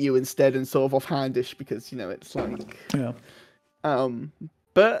snarky at you instead and sort of offhandish because you know it's like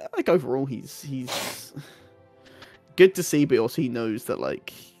But like overall, he's good to see, but also he knows that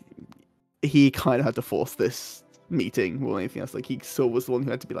like he kind of had to force this meeting more than anything else. Like he still was the one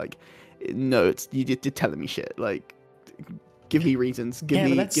who had to be like, no, it's you're telling me shit. Like, give me reasons. Give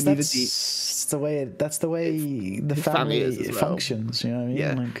me the deep. That's the way the family functions. You know what I mean?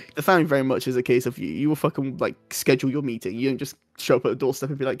 Yeah, like... the family very much is a case of you will fucking like schedule your meeting. You don't just show up at the doorstep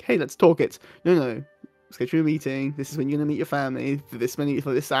and be like, hey, let's talk it. No. Schedule a meeting. This is when you're gonna meet your family for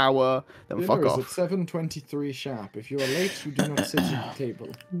this hour. Then fuck off. It's at 7:23 sharp. If you are late, you do not sit at the table.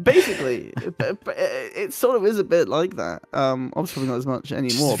 Basically, but it sort of is a bit like that. Obviously not as much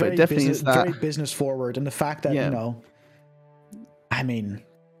anymore, but it definitely is that. Very business forward, and the fact that you know, I mean,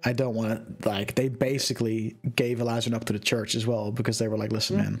 I don't want to like they basically gave Elazarin up to the church as well because they were like,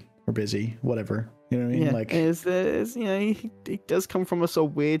 listen, man, we're busy, whatever. You know what I mean? Yeah, like, you know, he does come from a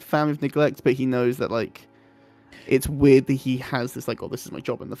sort of weird family of neglect, but he knows that like it's weird that he has this like, oh, this is my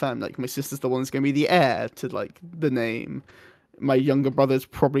job in the family. Like my sister's the one that's going to be the heir to like the name. My younger brother's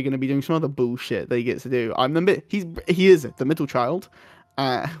probably going to be doing some other bullshit that he gets to do. He is the middle child,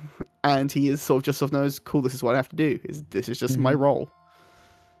 and he is sort of knows, cool, this is what I have to do. This is just my role.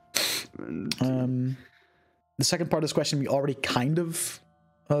 And... the second part of this question we already kind of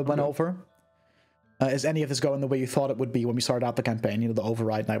went over. Is any of this going the way you thought it would be when we started out the campaign? You know, the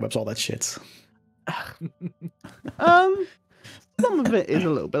override, night webs, all that shit. Some of it is a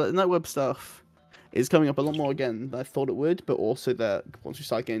little bit. Like, the night web stuff is coming up a lot more again than I thought it would, but also that once we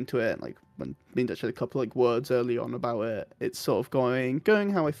start getting into it, like when being Dutch had a couple like words early on about it, it's sort of going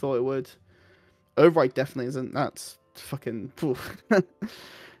how I thought it would. Override definitely isn't. That's fucking. But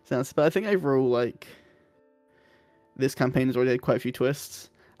I think overall, like this campaign has already had quite a few twists.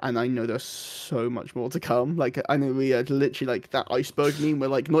 And I know there's so much more to come. Like, I know we had literally, like, that iceberg meme where,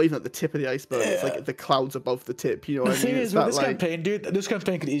 like, not even at the tip of the iceberg. It's, like, the clouds above the tip, you know what I mean? The thing is, with this campaign, dude, this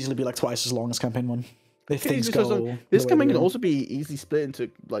campaign could easily be, like, twice as long as campaign 1. If things go... This campaign can also be easily split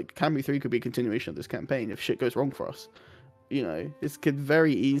into, like, campaign 3 could be a continuation of this campaign if shit goes wrong for us. You know, this could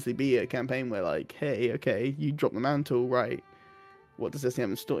very easily be a campaign where, like, hey, okay, you drop the mantle, right? What does this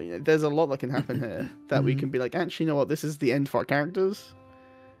have in store? You know, there's a lot that can happen here that we can be like, actually, you know what, this is the end for our characters.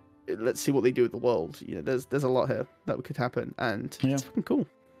 Let's see what they do with the world. You know, there's a lot here that could happen, and it's fucking cool.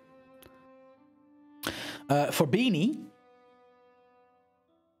 For Beanie,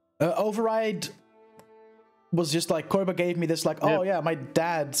 Override was just like Koiba gave me this like, oh yeah, my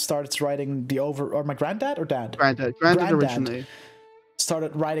dad started writing the or my granddad or dad? Granddad originally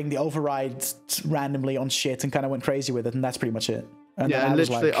started writing the Override randomly on shit and kind of went crazy with it, and that's pretty much it. And yeah, then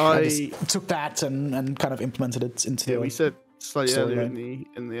literally, I just took that and kind of implemented it into. Yeah, we said slightly earlier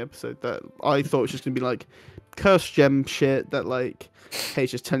in the episode that I thought it was just gonna be like cursed gem shit that like, hey,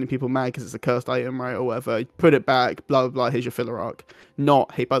 it's just telling people mad because it's a cursed item, right, or whatever. Put it back, blah blah blah. Here's your filler arc.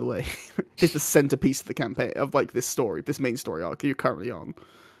 Not, hey, by the way, here's the centerpiece of the campaign of like this story, this main story arc you're currently on.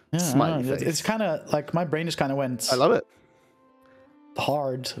 Yeah, smiley face. It's kind of like my brain just kind of went. I love it.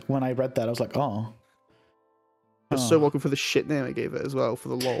 Hard when I read that. I was like, oh. You're so welcome for the shit name I gave it as well for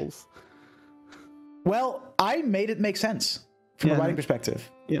the lols. Well, I made it make sense from a writing perspective.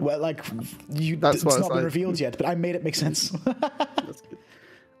 Yeah. Well, like it's not been revealed yet, but I made it make sense. That's good.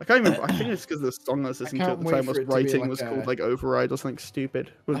 I can't remember. I think it's because the song I was listening to at the time was writing was called like Override or something stupid.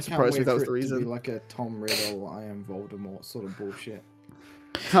 Wouldn't surprise me if that was the reason. To be like a Tom Riddle, I am Voldemort sort of bullshit.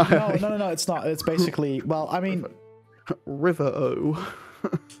 No, it's not. It's basically, well, I mean, River O.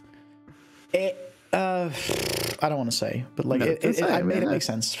 I don't want to say, but like, No, I made it make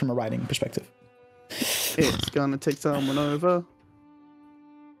sense from a writing perspective. It's gonna take someone over.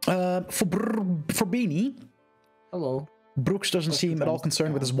 For Beanie, Hello. Brooks doesn't seem at all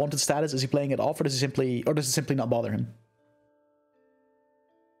concerned with his wanted status. Is he playing it off, or does it simply not bother him?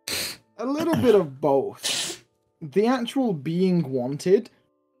 A little bit of both. The actual being wanted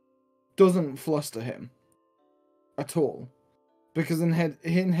doesn't fluster him at all, because in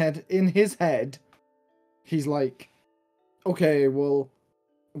his head, he's like, okay, well,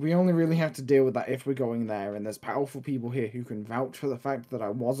 we only really have to deal with that if we're going there, and there's powerful people here who can vouch for the fact that I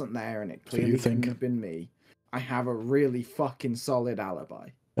wasn't there, and it clearly couldn't have been me. I have a really fucking solid alibi.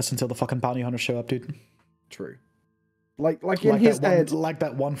 That's until the fucking bounty hunters show up, dude. True. Like in his head, like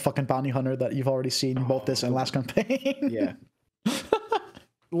that one fucking bounty hunter that you've already seen both this and last campaign. Yeah.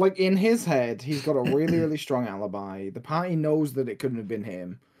 Like in his head, he's got a really, really strong alibi. The party knows that it couldn't have been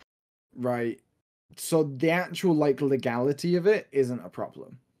him, right? So the actual like legality of it isn't a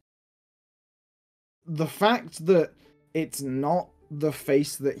problem. The fact that it's not the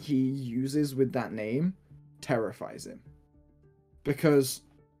face that he uses with that name terrifies him, because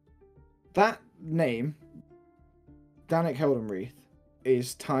that name, Danik Heldenreith,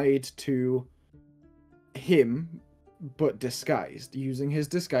 is tied to him, but disguised, using his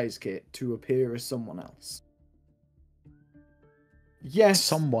disguise kit to appear as someone else. Yes,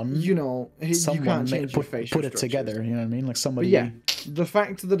 someone, you know, you can't change your facial put it together. You know what I mean? Like somebody. But yeah, the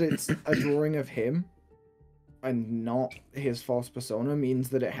fact that it's a drawing of him and not his false persona means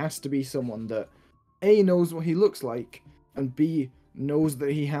that it has to be someone that A, knows what he looks like, and B, knows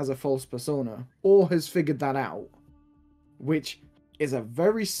that he has a false persona, or has figured that out, which is a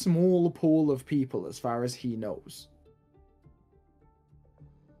very small pool of people as far as he knows.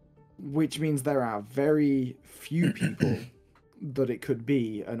 Which means there are very few people that it could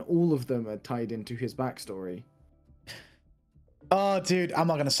be, and all of them are tied into his backstory. Oh, dude, I'm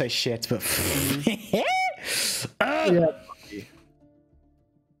not gonna say shit, but yeah.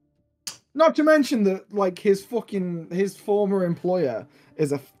 Not to mention that, like, his former employer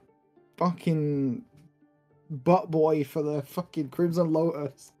is a fucking butt boy for the fucking Crimson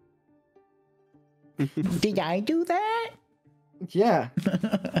Lotus. Did I do that? Yeah.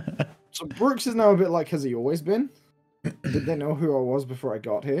 So Brooks is now a bit like, has he always been? Did they know who I was before I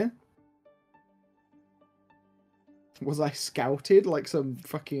got here? Was I scouted like some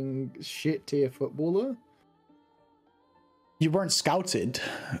fucking shit tier footballer? You weren't scouted,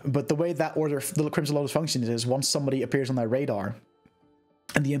 but the way that the Crimson Lotus functions is once somebody appears on their radar,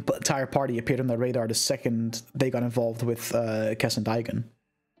 and the entire party appeared on their radar the second they got involved with Kess and Daigen,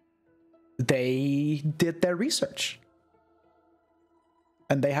 they did their research.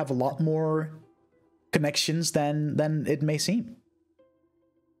 And they have a lot more connections than it may seem.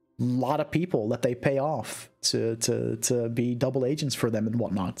 A lot of people that they pay off to be double agents for them and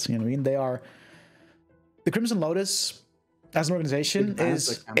whatnot. You know what I mean? They are the Crimson Lotus as an organization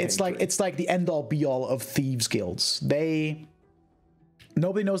it's like the end all be all of thieves guilds.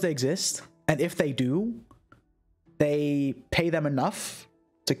 Nobody knows they exist, and if they do, they pay them enough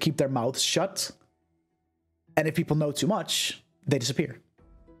to keep their mouths shut. And if people know too much, they disappear.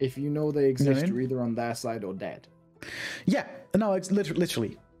 If you know they exist, You know what I mean? you're either on their side or dead. Yeah, no, it's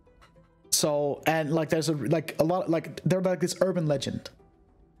literally. So, and like there's a lot, like they're like this urban legend.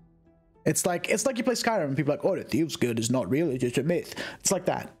 It's like you play Skyrim and people are like, oh, the Thieves Guild is not real, it's just a myth. It's like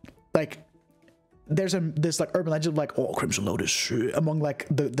that. Like there's this like urban legend of like, oh, Crimson Lotus among like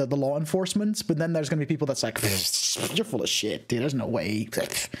the law enforcement, but then there's gonna be people that's like, you're full of shit, dude. There's no way.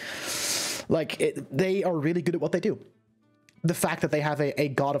 Like they are really good at what they do. The fact that they have a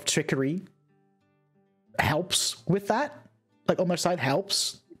god of trickery helps with that. Like on their side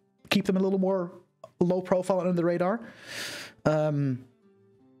helps keep them a little more low profile under the radar.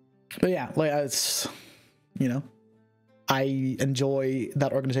 But yeah, like it's, you know, I enjoy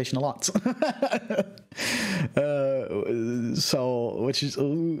that organization a lot. So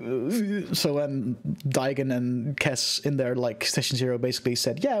when Daigen and Kess in their like Session Zero basically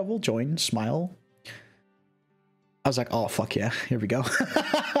said, yeah, we'll join, smile. I was like, oh, fuck yeah, here we go.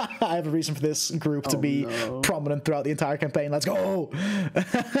 I have a reason for this group to be prominent throughout the entire campaign. Let's go.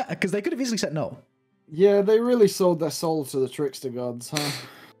 Because they could have easily said no. Yeah, they really sold their souls to the trickster gods, huh?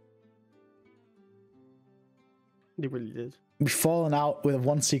 They really did. We've fallen out with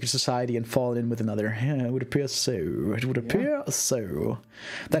one secret society and fallen in with another. Yeah, it would appear so. It would appear so.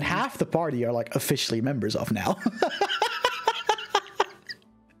 That half the party are like officially members of now.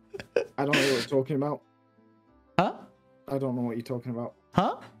 I don't know what you're talking about. Huh? I don't know what you're talking about.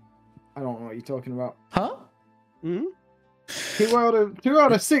 Huh? I don't know what you're talking about. Huh? Hmm? 2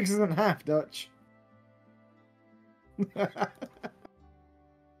 out of 6 isn't half, Dutch.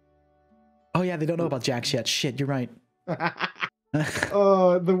 Oh yeah, they don't know about Jax yet. Shit, you're right.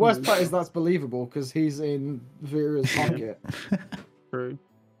 The worst part is that's believable because he's in Vera's pocket. True.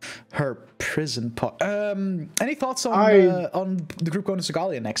 Her prison pot. Any thoughts on the group going to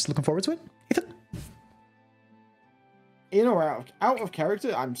Segalia next? Looking forward to it, Ethan? In or out of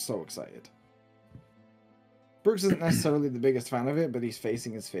character, I'm so excited. Brooks isn't necessarily the biggest fan of it, but he's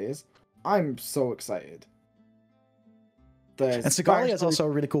facing his fears. I'm so excited. And Segalia is also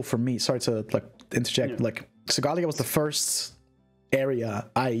really cool for me. Sorry to interject. Yeah. Segalia was the first area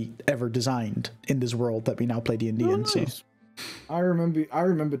I ever designed in this world that we now play D&D in. So. I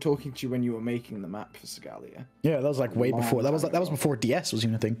remember talking to you when you were making the map for Segalia. Yeah, that was way before. That was before DS was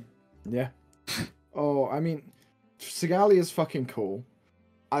even a thing. Yeah. Oh, I mean, Segalia is fucking cool.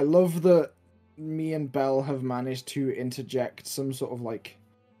 I love that me and Belle have managed to interject some sort of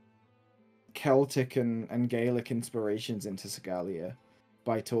Celtic and Gaelic inspirations into Segalia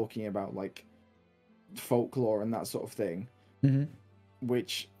by talking about folklore and that sort of thing,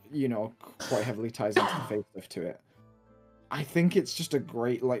 which quite heavily ties into the faith stuff to it. I think it's just a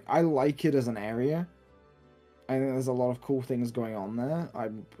great I like it as an area. I think there's a lot of cool things going on there.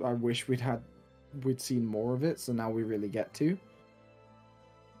 I wish we'd seen more of it, so now we really get to.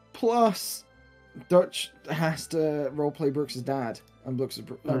 Plus, Dutch has to roleplay Brooks' dad and Brooks'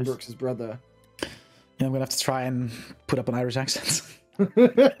 brother. Yeah, I'm gonna have to try and put up an Irish accent.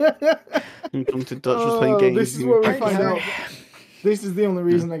 You come to Dutch was playing games. This is what we find out. This is the only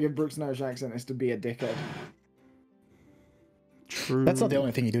reason I give Brooks an Irish accent is to be a dickhead. True. That's not the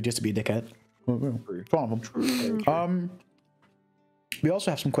only thing you do just to be a dickhead. It's one of them. We also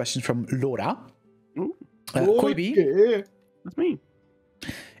have some questions from Laura. Koibi. That's me.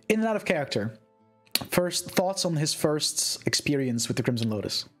 In and out of character. First thoughts on his first experience with the Crimson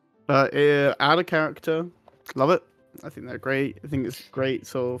Lotus. Out of character, love it. I think they're great. I think it's great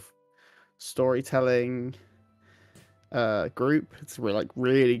sort of storytelling group. It's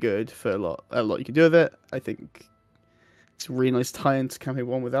really good for a lot you can do with it. I think it's a really nice tie into campaign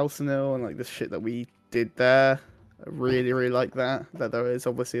 1 with Elsinore and the shit that we did there. I really like that there is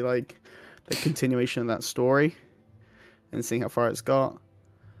obviously the continuation of that story and seeing how far it's got.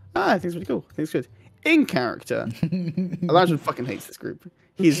 I think it's really cool. I think it's good. In character, Elijah fucking hates this group.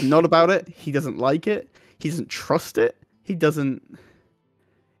 He's not about it. He doesn't like it. He doesn't trust it. He doesn't.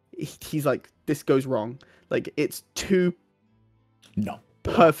 He's this goes wrong. It's too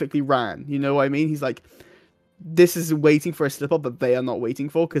perfectly ran. You know what I mean? He's this is waiting for a slip up that they are not waiting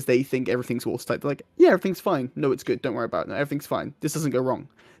for because they think everything's watertight. They're yeah, everything's fine. No, it's good. Don't worry about it. No, everything's fine. This doesn't go wrong.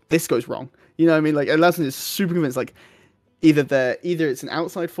 This goes wrong. You know what I mean? Elijah is super convinced. Either it's an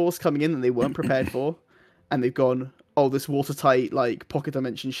outside force coming in that they weren't prepared for, and they've gone, oh, this watertight pocket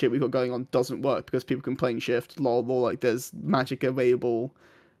dimension shit we've got going on doesn't work because people can plane shift. Lol, or there's magic available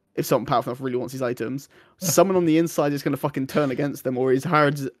if someone powerful enough really wants these items. Someone on the inside is going to fucking turn against them, or is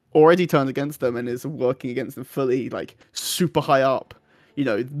already turned against them and is working against them fully, super high up.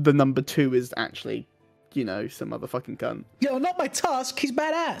 The number 2 is actually, some motherfucking cunt. Yo, not my Tusk. He's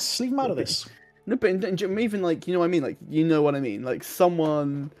badass. Leave him out of this. No, but even you know what I mean. You know what I mean.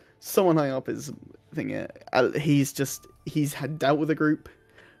 Someone high up is thinking. He's had dealt with a group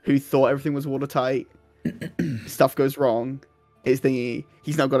who thought everything was watertight. Stuff goes wrong. He's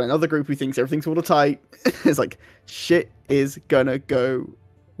now got another group who thinks everything's watertight. It's shit is gonna go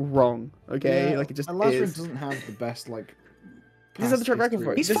wrong. Okay, yeah, it just Elijah is. doesn't have the best He's had the track record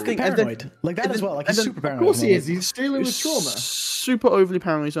for it. He's fucking paranoid. That as well. He's super paranoid. Of course he is. He's dealing with trauma. Super overly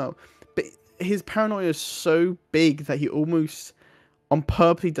paranoid as well. But his paranoia is so big that he almost on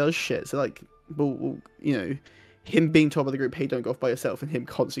purpose does shit. So him being told by the group, hey, don't go off by yourself, and him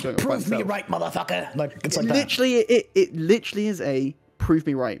constantly going off by himself. Prove me right, motherfucker. It's literally, it literally is a prove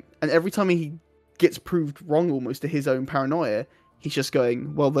me right. And every time he gets proved wrong almost to his own paranoia, he's just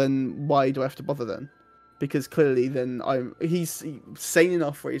going, well, then why do I have to bother then? Because clearly then he's sane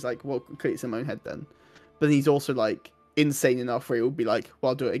enough where he's well, clearly it's in my own head then. But he's also insane enough where he will be well,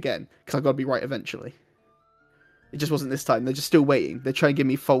 I'll do it again because I've got to be right eventually. It just wasn't this time. They're just still waiting. They're trying to give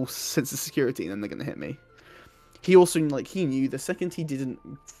me false sense of security and then they're going to hit me. He also, he knew the second he didn't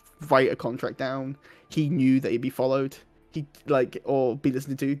write a contract down, he knew that he'd be followed. Or be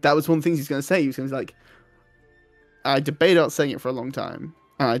listened to. That was one of the things he's going to say. He was going to be I debated about saying it for a long time.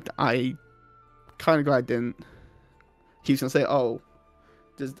 And I kind of glad I didn't. He was going to say, oh,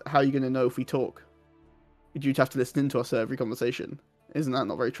 how are you going to know if we talk? You'd have to listen into us every conversation. Isn't that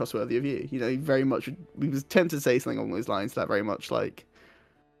not very trustworthy of you? He very much, we was tempted to say something along those lines that very much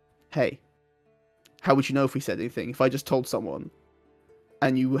hey, how would you know if we said anything? If I just told someone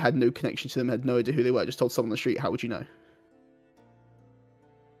and you had no connection to them, had no idea who they were, just told someone on the street, how would you know?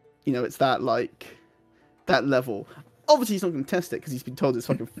 You know, it's that, like, that level. Obviously, he's not going to test it because he's been told his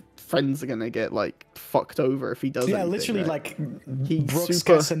fucking friends are going to get, like, fucked over if he does anything, literally, right? like, He's Brooks,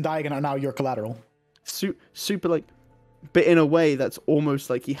 super, Kess, and Daigen are now your collateral. super, like, but in a way that's almost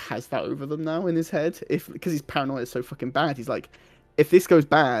like he has that over them now in his head. Because his paranoia is so fucking bad, he's like, if this goes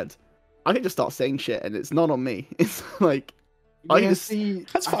bad, I can just start saying shit and it's not on me. It's like, I Yeah, just, see,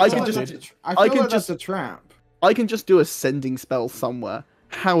 That's I fine. feel I like can that's just- a I I feel can like just- that's a trap. I can just do a sending spell somewhere.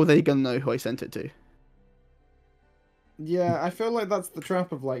 How are they gonna know who I sent it to? Yeah, I feel like that's the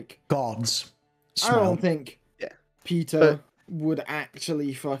trap of, like, Gods. I Smell. don't think Yeah. Peter would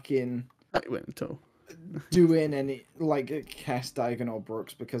actually fucking I wouldn't at all. do in any, like, Kess, Daigen, or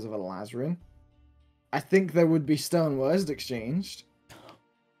Brooks because of a Lazarin. I think there would be stern words exchanged.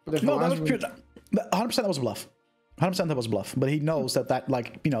 But if No, that was Lazarin- pure. 100% that was a bluff. 100% that was a bluff. But he knows that,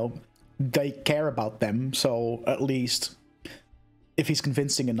 like, you know, they care about them. So at least, if he's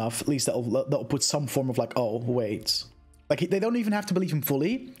convincing enough, at least that'll put some form of, like, oh, wait. Like, they don't even have to believe him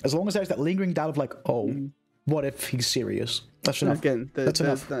fully. As long as there's that lingering doubt of, like, oh, what if he's serious? That's enough. Again, That's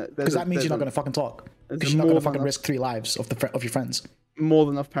enough. Because that means you're not going to fucking talk. Because you're not going to fucking risk 3 lives of your friends. More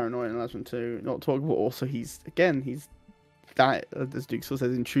than enough paranoia in Lasman to not talk, but also he's that, as Duke still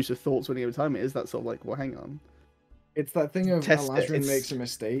says, intrusive thoughts when every time it is that sort of like, well, hang on. It's that thing of Test it, Lazarin it's- makes a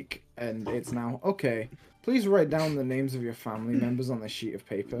mistake, and it's now, okay, please write down the names of your family members on this sheet of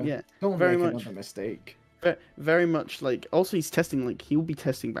paper. Yeah, Don't very make much. another mistake. Very much like, also he's testing, like, he'll be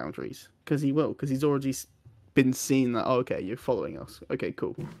testing boundaries, because he's already been seen that, oh, okay, you're following us. Okay,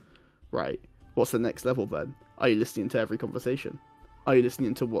 cool. Right. What's the next level then? Are you listening to every conversation? Are you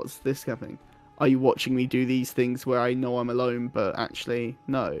listening to what's this happening? Are you watching me do these things where I know I'm alone, but actually,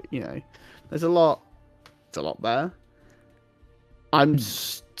 no, you know, there's a lot there. I'm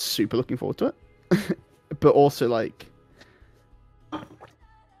super looking forward to it. But also, like,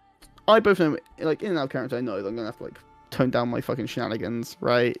 I both know, like, in and out character, I know that I'm gonna have to, like, tone down my fucking shenanigans,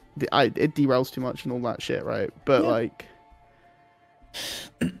 right? It derails too much and all that shit, right? But, like,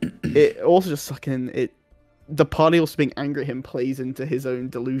 it also just fucking, the party also being angry at him plays into his own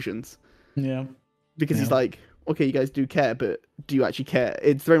delusions. Yeah. Because he's like, okay, you guys do care, but do you actually care?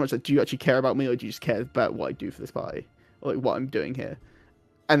 It's very much like, do you actually care about me, or do you just care about what I do for this party? Or, like, what I'm doing here?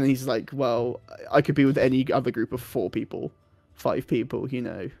 And then he's like, well, I could be with any other group of 4 people, 5 people, you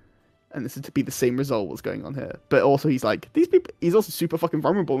know, and this is to be the same result what's going on here. But also he's like, these people, he's also super fucking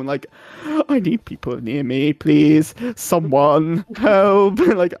vulnerable and like, I need people near me, please, someone help.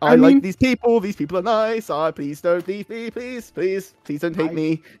 Like, I mean, like these people are nice, please don't leave me, please don't hate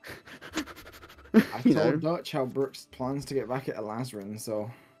me. I You told know. Dutch how Brooks plans to get back at Lazarin,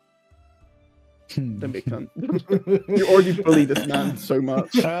 so... Don't be cunt. You already bully this man so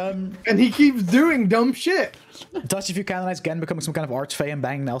much. And he keeps doing dumb shit! Dutch, if you canonize Gen becoming some kind of archfey and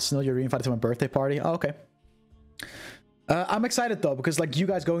bang Nelson, you're reinvited to my birthday party. Oh, okay. I'm excited though, because like you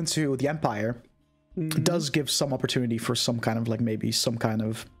guys going to the Empire does give some opportunity for some kind of like maybe some kind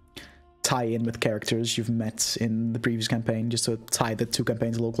of tie-in with characters you've met in the previous campaign, just to tie the 2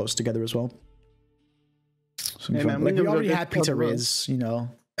 campaigns a little closer together as well. So Yeah, man, like we we already got had good Peter cover. Riz, you know,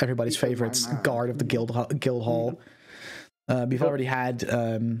 everybody's Peter, my favorite man. guard of the guild hall. We've already had you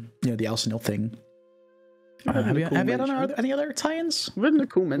know, the Elsinil thing. Have you had any other tie-ins? Written a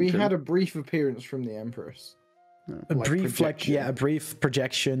cool We mention. had a brief appearance from the Empress. A Like brief, projection. a brief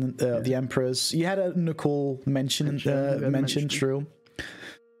projection. The Empress. You had a Nicole mention, mention, true.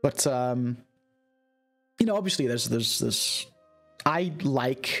 But you know, obviously, there's this. I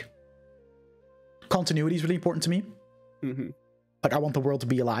like continuity is really important to me. Mm-hmm. Like, I want the world to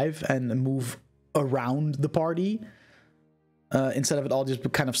be alive and move around the party instead of it all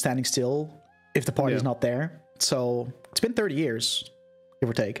just kind of standing still if the party's not there. So it's been 30 years, give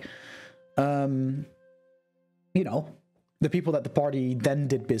or take. You know, the people that the party then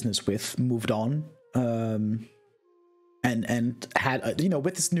did business with moved on, and had you know,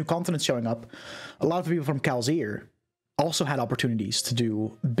 with this new continent showing up, a lot of the people from Kalzir also had opportunities to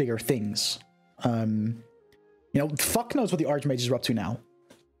do bigger things. You know, fuck knows what the Archmages are up to now.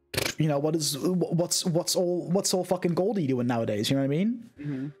 You know, what's all fucking Goldie doing nowadays? You know what I mean?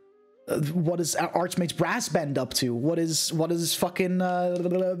 Mm-hmm. What is Archmage Brassband up to? What is fucking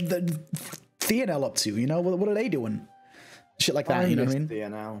the Theonel up to? You know, what are they doing? Shit like that. You know what I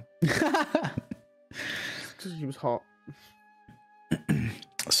mean? Now. Because he was hot.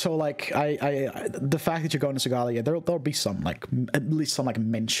 So like, I the fact that you're going to Sagalia, there'll be some like at least some like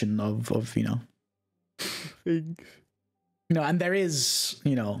mention of you know. Things. You know, and there is,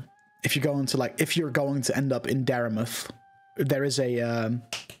 you know, if you're going to end up in Daramuth, there is a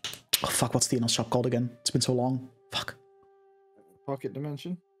oh fuck, what's the Innos shop called again? It's been so long. Fuck. Pocket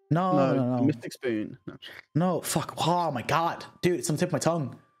Dimension? No. Mystic Spoon. No, fuck. Oh my god. Dude, it's on the tip of my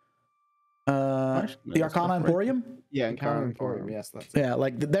tongue. The Arcana Emporium? Yeah, Arcana Emporium, yes, that's it. Yeah,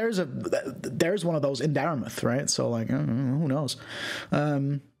 like there's one of those in Daramuth, right? So like, who knows?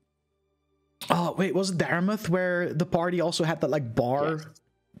 Oh wait, was it Daramuth where the party also had that like bar, Yes.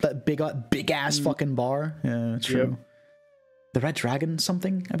 that big ass fucking bar? Yeah, true. Yep. The Red Dragon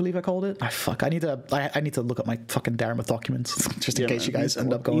something, I believe I called it. Fuck, I need to look up my fucking Daramuth documents just in case you guys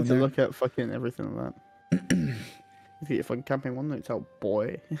end up going You need to there. look at fucking everything like that. You get your fucking campaign one notes out,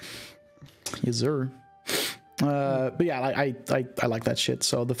 boy. Yes, sir. But yeah, I like that shit.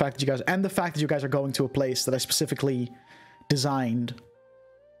 So the fact that you guys are going to a place that I specifically designed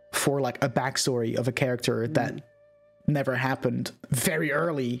for like a backstory of a character that never happened very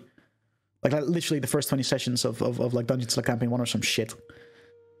early, like literally the first 20 sessions of like Dungeons Select Campaign 1 or some shit.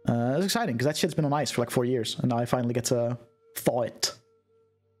 It's exciting because that shit's been on ice for like 4 years, and now I finally get to thaw it.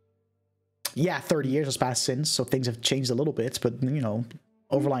 Yeah, 30 years has passed since, so things have changed a little bit, but you know,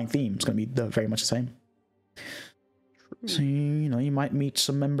 overlying theme is going to be very much the same. So, you know, you might meet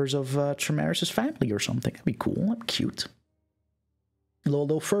some members of Tremaris' family or something. That'd be cool. That'd be cute.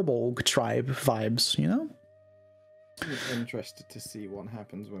 Little Furbolg tribe vibes, you know? I'm interested to see what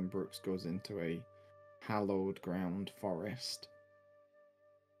happens when Brooks goes into a hallowed ground forest.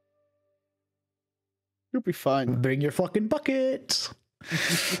 You'll be fine. Bring your fucking bucket.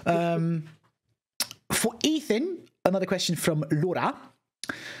 For Ethan, another question from Laura.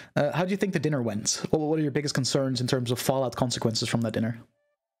 How do you think the dinner went? What are your biggest concerns in terms of fallout consequences from that dinner?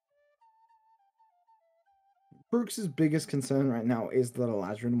 Brooks's biggest concern right now is that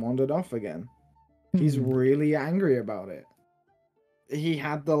Eladrin wandered off again. He's really angry about it. He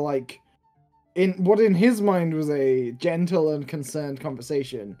had the in his mind was a gentle and concerned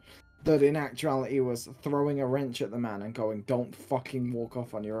conversation that in actuality was throwing a wrench at the man and going, "Don't fucking walk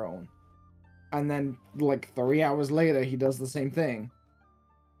off on your own." And then like 3 hours later he does the same thing.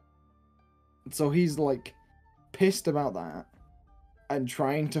 So he's like pissed about that and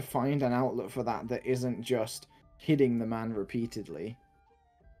trying to find an outlet for that isn't just hitting the man repeatedly.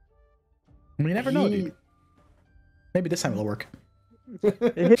 We never know, dude. Maybe this time it'll work.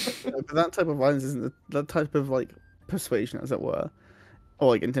 That type of violence isn't that type of like persuasion, as it were, or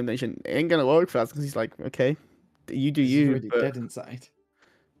like intimidation. It ain't gonna work for us because he's like, okay, you do He's you, already but dead inside.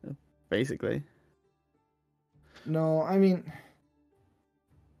 basically. No, I mean,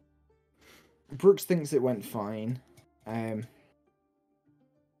 Brooks thinks it went fine,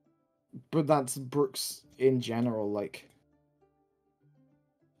 but that's Brooks in general. Like,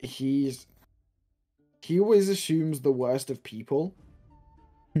 he always assumes the worst of people,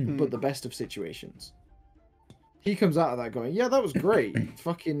 but the best of situations. He comes out of that going, "Yeah, that was great.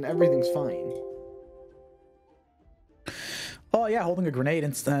 Fucking everything's fine." Oh yeah, holding a grenade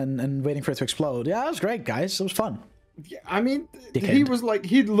and waiting for it to explode. Yeah, that was great, guys. It was fun. Yeah, I mean, he Dickhead. was like,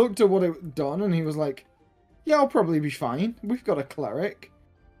 he'd looked at what it done, and he was like, "Yeah, I'll probably be fine. We've got a cleric."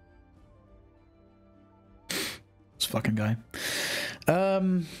 This fucking guy.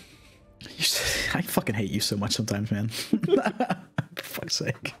 I fucking hate you so much sometimes, man. For fuck's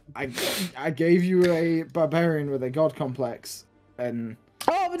sake. I gave you a barbarian with a god complex, and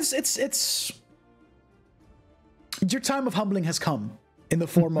Oh, but it's your time of humbling has come in the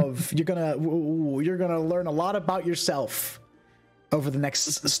form of you're gonna learn a lot about yourself over the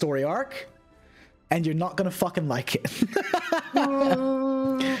next story arc, and you're not gonna fucking like it.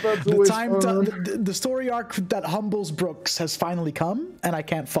 that's The always time fun. the story arc that humbles Brooks has finally come, and I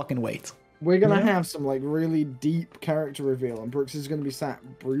can't fucking wait. We're gonna have some like really deep character reveal, and Brooks is gonna be sat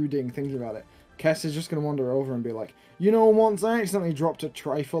brooding, thinking about it. Kess is just gonna wander over and be like, "You know, once I accidentally dropped a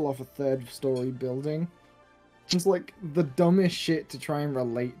trifle off a 3rd-story building." Just like the dumbest shit to try and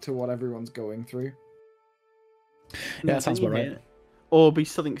relate to what everyone's going through. Yeah, that sounds about right. Or be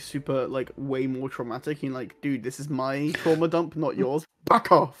something super like way more traumatic and like, dude, this is my trauma dump, not yours. Back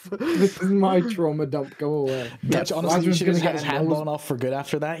off. This is my trauma dump. Go away. Dutch, honestly, you Ladrin's should gonna have had his get hand nose- blown off for good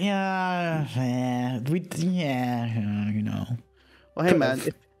after that. You know. Well, hey man,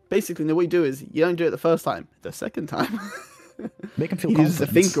 basically what you do is you don't do it the first time, the second time. Make him feel He uses a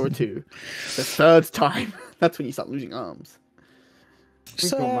confident. think or two. The 3rd time, that's when you start losing arms.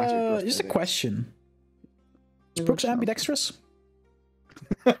 So, We've got magic just a brush, question. Is Brooks ambidextrous?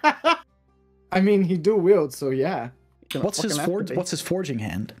 I mean, he dual wields, so yeah. What's his forging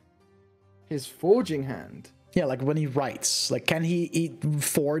hand? His forging hand. Yeah, like when he writes, like can he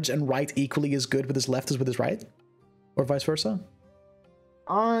forge and write equally as good with his left as with his right, or vice versa?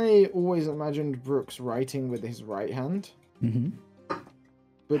 I always imagined Brooks writing with his right hand,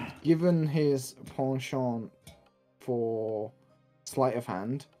 but given his penchant for sleight of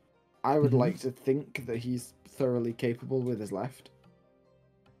hand, I would like to think that he's thoroughly capable with his left.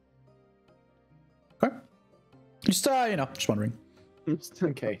 Okay. Just just wondering. Just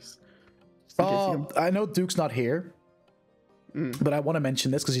in case. Oh, I know Duke's not here, but I want to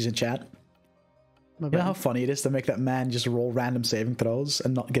mention this because he's in chat. You know how funny it is to make that man just roll random saving throws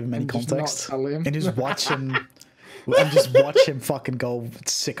and not give him any context, and just watch him, fucking go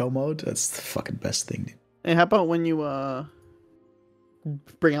sicko mode. That's the fucking best thing, dude. Hey, how about when you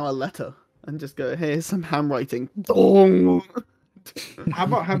bring out a letter and just go, "Hey, here's some handwriting." How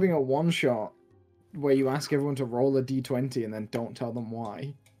about having a one shot where you ask everyone to roll a d20 and then don't tell them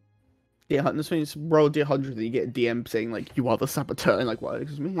why? Yeah, this means roll d100 and you get a DM saying like you are the saboteur and like what?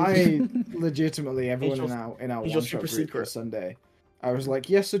 I legitimately everyone in our one shot group for Sunday, I was like,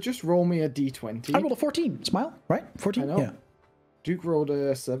 yeah, so just roll me a d20. I rolled a 14. Smile, right? 14. I know. Yeah. Duke rolled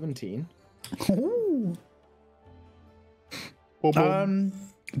a 17. Ooh.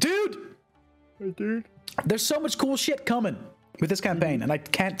 Dude. Hey, dude. There's so much cool shit coming with this campaign, and I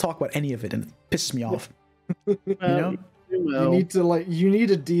can't talk about any of it, and it pisses me off. You know. You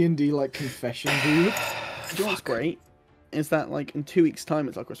need a D&D like confession, dude. You know what's great? Is that like in 2 weeks' time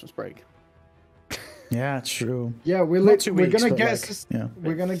it's our Christmas break. Yeah, it's true. Yeah, we're gonna get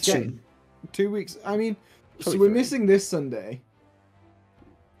 2 weeks. I mean, so we're missing this Sunday.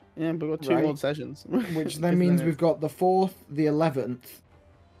 Yeah, but we've got 2 more sessions. Which then means we've got the 4th, the 11th,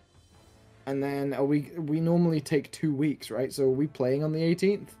 and then we normally take 2 weeks, right? So are we playing on the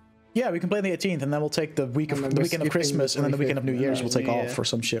 18th? Yeah, we can play on the 18th, and then we'll take the weekend of Christmas, and then the weekend of New Year's we'll take off for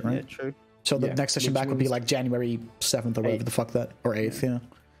some shit, right? Yeah, true. So the next session back would be like January 7th or whatever the fuck that, or 8th, yeah.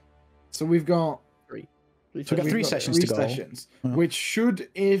 So we've got 3. So we've got 3 sessions to go. Which should,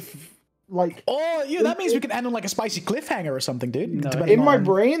 if like... Oh, yeah, that means we can end on like a spicy cliffhanger or something, dude. No. In my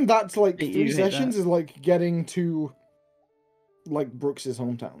brain, that's like 3 sessions is like getting to like Brooks's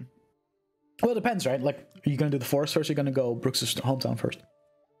hometown. Well, it depends, right? Like, are you going to do the forest first, or are you going to go Brooks's hometown first?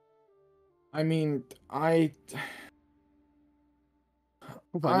 I mean, it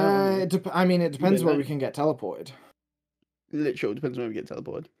depends where we can get teleported. Literally depends where we get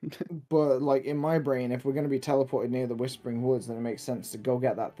teleported. But like in my brain, if we're going to be teleported near the Whispering Woods, then it makes sense to go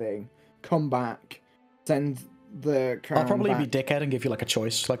get that thing, come back, send the crown I'll probably back. be dickhead and give you like a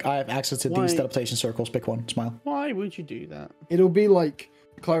choice. Like, I have access to these teleportation circles. Pick one. Smile. Why would you do that? It'll be like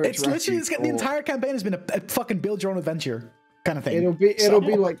Cleric's Refuge. The entire campaign has been a fucking build your own adventure kind of thing. It'll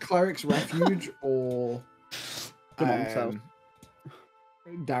be like Cleric's Refuge or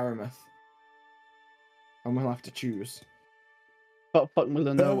Dartmouth. And we'll have to choose. But fuck middle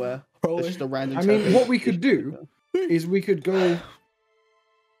of nowhere. It's just a random. I mean, what we could do is we could go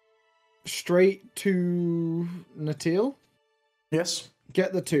straight to Natil. Yes.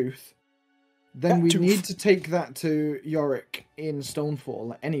 Get the tooth. Then we need to take that to Yorick in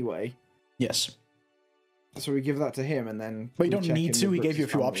Stonefall anyway. Yes. So we give that to him, and then. But you don't need to. He gave you a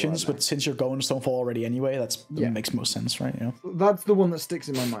few options, but since you're going to Stonefall already anyway, that makes most sense, right? Yeah. That's the one that sticks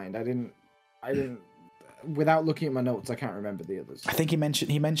in my mind. I didn't. Without looking at my notes, I can't remember the others. I think he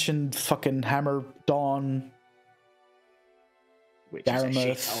mentioned fucking Hammer Dawn,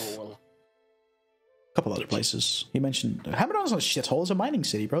 Dartmouth, a couple other places. He mentioned Hammer Dawn's not a shithole. It's a mining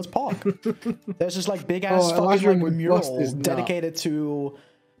city, bro. It's Pog. There's this like big ass fucking like, mural dedicated to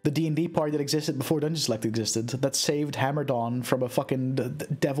the D&D party that existed before Dungeon Select existed that saved Hammer Dawn from a fucking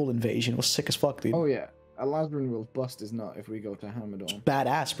devil invasion. It was sick as fuck, dude. Oh yeah, Alazrin will bust his nut if we go to Hammer Dawn.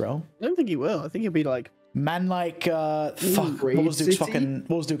 Badass, bro. I don't think he will. I think he'll be like. Man like fuck, what was Duke's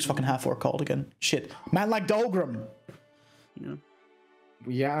fucking half orc called again? Shit. Man like Dolgrim.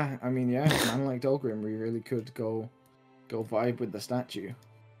 Yeah, I mean, yeah, man like Dolgrim, we really could go vibe with the statue.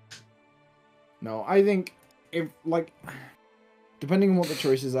 No, I think if like depending on what the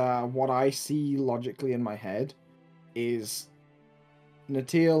choices are, what I see logically in my head is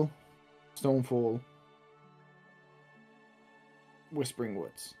Natil, Stonefall, Whispering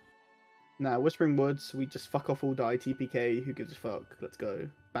Woods. Nah, Whispering Woods, we just fuck off all die, TPK, who gives a fuck? Let's go.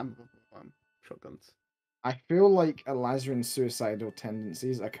 Bam, bam, bam. Shotguns. I feel like Alazrin's suicidal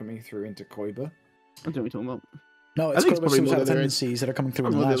tendencies are coming through into Koiba. I don't know what you're talking about. No, it's Koiba's suicidal tendencies that are coming through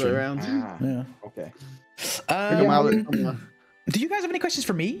into Alazrin. Yeah. Okay. Do you guys have any questions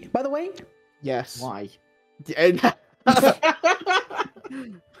for me, by the way? Yes. Why?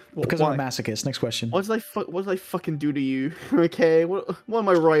 Because I'm a masochist. Next question. What did I fucking do to you? Okay, what am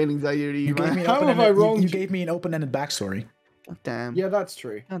I writing that I do to you, man? How have I wronged you? You gave me an open-ended backstory. God damn. Yeah, that's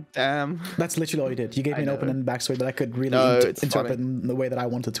true. God damn. That's literally all you did. You gave me an know. open-ended backstory that I could really No, it's interpret funny. in the way that I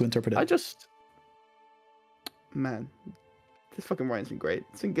wanted to interpret it. Man, this fucking writing's been great.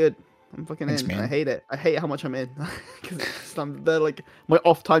 It's been good. I'm fucking Thanks, in. man. I hate it. I hate how much I'm in. Because I'm there, like, my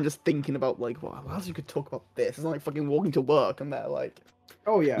off time just thinking about, like, what else you could talk about this. It's not like fucking walking to work and they're like,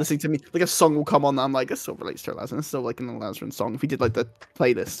 Oh yeah. listening to me. Like, a song will come on and I'm like, this still relates to Lazarus. It's still like an Lazarus song. If we did, like, the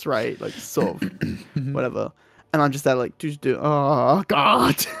playlists, right? Like, sort of, whatever. And I'm just there, like, oh,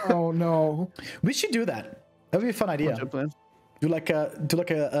 God. Oh no. We should do that. That would be a fun idea. Do like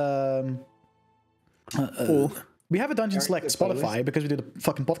a we have a Dungeon Select Spotify because we do the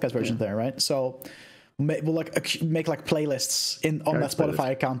fucking podcast version there, right? So we'll like make like playlists on that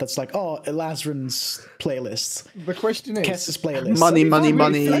Spotify account that's like, oh, Lazarus playlists, The question is, Kess's playlist. Money, That'd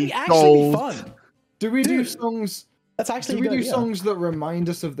money, actually be gold. fun. do we do Dude, songs? That's actually Do we a good do idea. songs that remind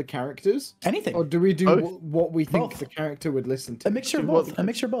us of the characters? Anything. Or do we do Both. what we think Both. the character would listen to? A mixture of Both. both. A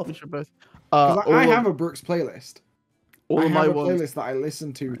mixture of both. Because All I of- have a Brooks playlist. all I of have my a ones. playlist that I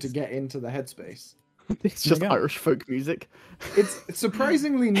listen to get into the headspace. It's just There you go. Irish folk music. It's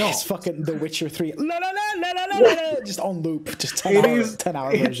surprisingly not. It's fucking The Witcher 3. La, la, la, la, la, la, la, just on loop. Just 10 It hour, is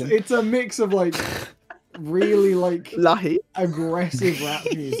 10-hour it's, version. it's a mix of like really like Lahi. aggressive rap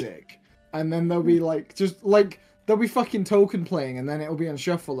music, and then there'll be like just like there'll be fucking Token playing, and then it'll be on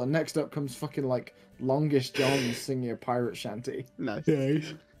shuffle, and next up comes fucking like Longest John singing a pirate shanty. Nice.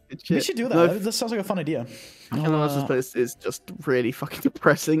 Nice. Good We shit. should do that. No, That sounds like a fun idea. Kellen's playlist is just really fucking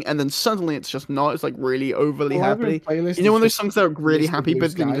depressing, and then suddenly it's just not. It's like really overly Well, happy. playlist You know, is one of those just songs that are really Mr. happy, Blue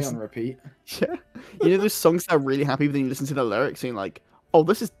but then you Sky listen. on repeat. Yeah. You know those songs that are really happy, but then you listen to the lyrics and you're like, "Oh,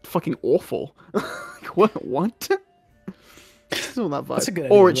 this is fucking awful." Like, what? It's not that vibe. That's a good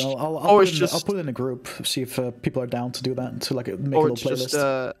idea. Or it's, I'll or it's just, I'll put it in a group, see if people are down to do that, to like make a or little it's playlist.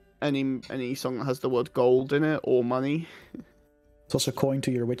 just any song that has the word gold in it or money. It's also coin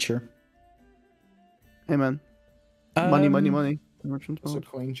to your Witcher. Hey man, money, money, Um, money. Merchant's It's a Mouth.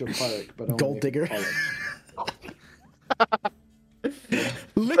 coin your pirate, but only Gold if digger. it's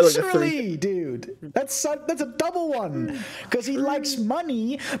Literally, dude. That's a double one. Because he likes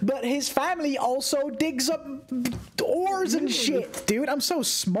money, but his family also digs up ores and shit, dude. I'm so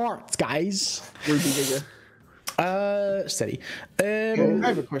smart, guys. Ruby digger. Steady. I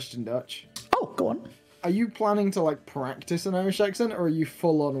have a question, Dutch. Oh, go on. Are you planning to like practice an Irish accent, or are you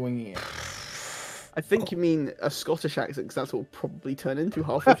full on winging it? I think you mean a Scottish accent, because that's what will probably turn into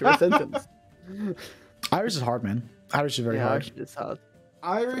halfway through a sentence. Irish is hard, man. Irish is very Yeah, hard. it's hard.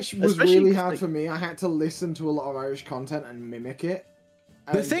 Irish was Especially really 'cause, hard like- for me. I had to listen to a lot of Irish content and mimic it.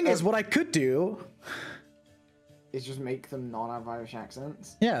 The And, thing is, what I could do... is just make them not have Irish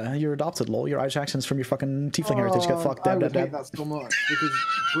accents. Yeah, you're adopted, lol. Your Irish accents from your fucking tiefling heritage get fucked. I Dab, would dab, hate dab. that so much because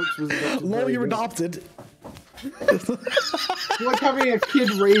Brooks was adopted. Lol, very you're young. adopted. It's like having a kid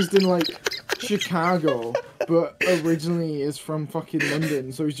raised in like Chicago, but originally is from fucking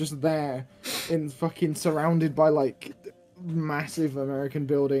London, so he's just there, in fucking surrounded by like massive American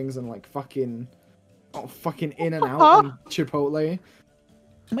buildings and like fucking in and out and Chipotle.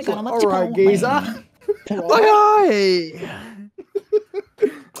 Oh my god, I'm All right, geezer.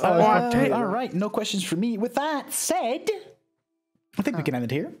 Aye, All right, no questions for me. With that said, I think we can end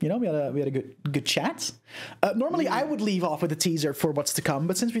it here. You know, we had a good chat. Normally, I would leave off with a teaser for what's to come,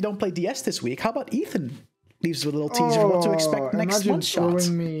 but since we don't play DS this week, how about Ethan leaves with a little teaser for what to expect next imagine month's shot?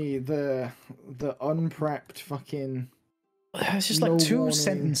 throwing me the unprepped fucking. It's just like no 2 warning.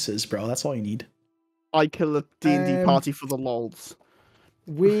 sentences, bro. That's all you need. I kill a D&D party for the lols.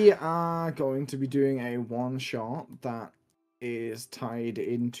 We are going to be doing a one shot that is tied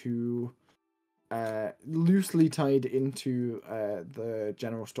into, loosely tied into the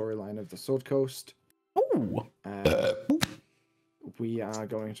general storyline of the Sword Coast. Ooh. We are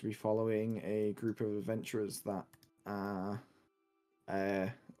going to be following a group of adventurers that are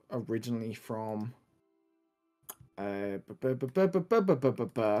originally from.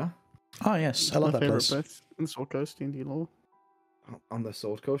 Oh yes, I love that place. In Sword Coast, D&D lore. On the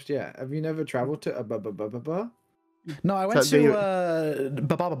Sword Coast, yeah. Have you never traveled to No, I went So to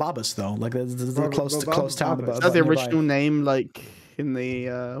Babababas though, like the close town. Babababas. That's the nearby. original name, like in the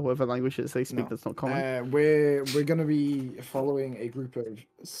whatever languages they speak. No. That's not common. We're gonna be following a group of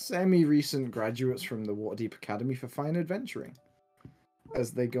semi-recent graduates from the Waterdeep Academy for Fine Adventuring,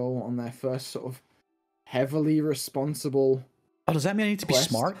 as they go on their first sort of heavily responsible. Oh, does that mean I need to be quest.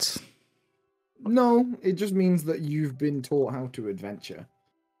 smart? No, it just means that you've been taught how to adventure,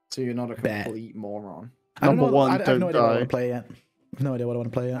 so you're not a Bet. complete moron. I don't Number know, one, I have don't no idea what I die. want to play yet. I have no idea what I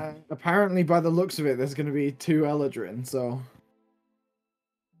want to play yet. Apparently, by the looks of it, there's going to be 2 Eladrin, so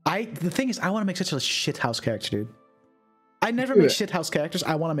The thing is, I want to make such a shithouse character, dude. I never Do make it. shithouse characters.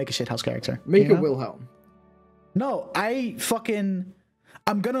 I want to make a shithouse character. Make you a know? Wilhelm. No,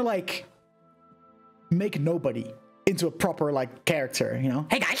 I'm gonna like make nobody into a proper like character, you know?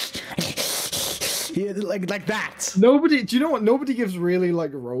 Hey guys, yeah, like that. Nobody. Do you know what? Nobody gives really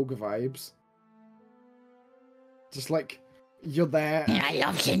like rogue vibes. Just like you're there. I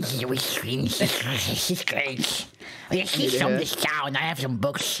love Zenji with screens. She's great. Yeah, she's from this town. I have some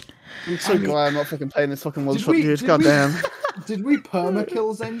books. I'm so glad I'm not fucking playing this fucking one Did shot, we- dude. did Goddamn. Did we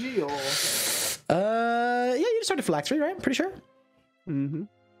permakill Zenji or? Yeah, you just started Phylactery, right? I'm pretty sure. Mm-hmm.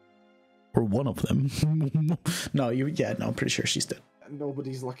 Or one of them. No, I'm pretty sure she's dead.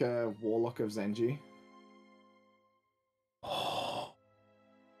 Nobody's like a warlock of Zenji.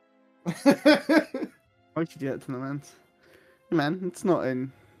 Why would you do that to the man? Man, it's not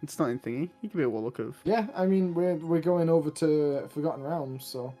in thingy. You can be a warlock of. Yeah, I mean we're going over to Forgotten Realms,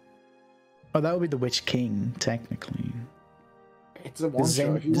 so Oh, that would be the Witch King, technically. it's a one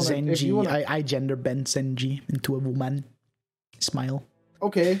shot. Zenji. I gender bend Zenji into a woman. Smile.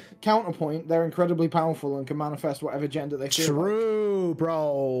 Okay, counterpoint. They're incredibly powerful and can manifest whatever gender they feel. True,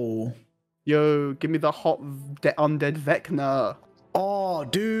 bro. Yo, give me the hot undead Vecna. Oh,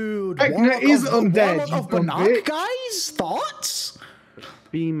 dude. Vecna Warlock is of, undead, Warlock you of dumb Banach, bitch. guys? Thoughts?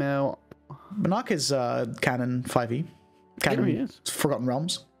 Female. Banach is canon 5e. Canon he is. Forgotten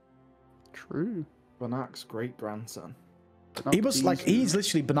Realms. True. Banach's great grandson. Not He was like, easy. he's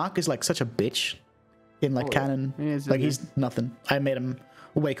literally, Banach is like such a bitch in like Oh, yeah. canon. He is, Like isn't he's nothing. I made him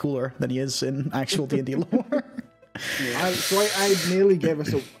way cooler than he is in actual D&D lore. I nearly gave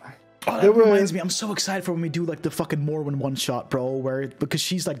us a. Oh, that reminds me, I'm so excited for when we do like the fucking Morwen one shot, bro. Because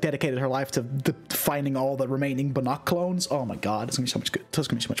she's like dedicated her life to finding all the remaining Banach clones. Oh my god, it's gonna be so much good. It's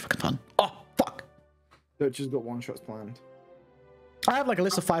gonna be so much fucking fun. Oh fuck. Dutch has got one shots planned. I have like a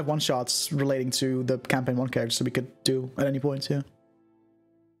list of 5 one shots relating to the campaign 1 characters that we could do at any point. Yeah.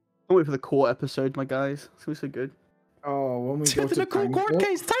 Can't wait for the core episode, my guys. It's gonna be so good. Oh, when we go To to the cool Time court Court?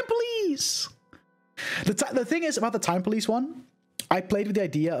 case, time police. The thing is about the time police one. I played with the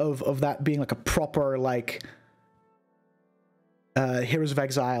idea of that being like a proper like Heroes of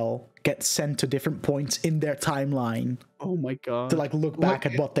Exile get sent to different points in their timeline Oh my god. to like look back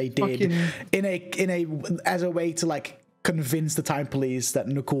at what they did in a as a way to like convince the time police that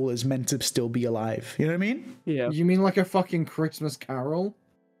Nicole is meant to still be alive. You know what I mean? Yeah. You mean like a fucking Christmas Carol?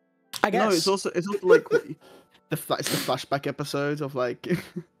 I guess No, it's also like it's the flashback episodes of like.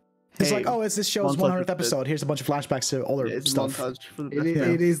 it's hey, like, oh, it's this show's montage 100th of the- episode. Here's a bunch of flashbacks to other yeah, it's a stuff. montage for the It, best.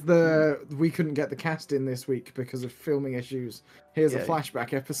 it is we couldn't get the cast in this week because of filming issues. Here's a Yeah.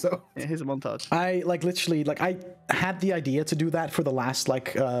 flashback episode. Yeah, here's a montage. I like literally like I had the idea to do that for the last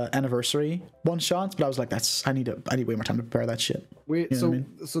like anniversary one shots, but I was like, I need way more time to prepare that shit. We You know so what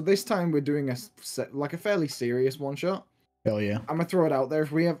I so this time we're doing like a fairly serious one shot. Hell yeah. I'm gonna throw it out there.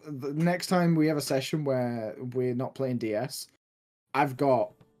 If we have the next time we have a session where we're not playing DS, I've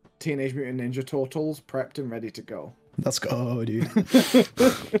got Teenage Mutant Ninja Turtles prepped and ready to go. Let's go, dude. Right,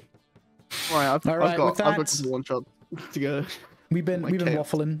 I've All right, got with I've got that- one shot to go. We've been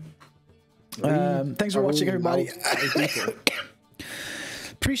chaos. waffling. Thanks for watching, everybody.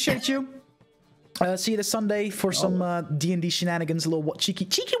 Appreciate you. See you this Sunday for some D&D shenanigans. A little cheeky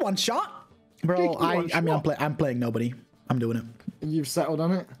one shot, bro. Cheeky I mean, one-shot. I'm playing nobody. I'm doing it. You've settled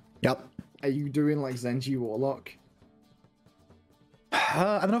on it. Yep. Are you doing like Zenji Warlock?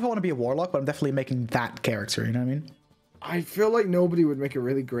 I don't know if I want to be a warlock, but I'm definitely making that character. You know what I mean? I feel like nobody would make a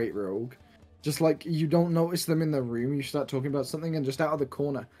really great rogue. Just like you don't notice them in the room, you start talking about something, and just out of the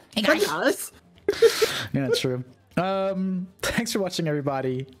corner. Hey guys. Yeah, that's true. Thanks for watching,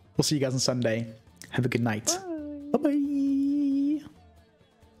 everybody. We'll see you guys on Sunday. Have a good night. Bye-bye.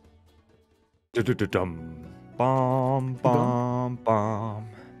 Dum bomb bomb bomb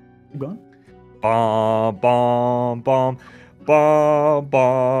Keep going. bomb bomb bomb bomb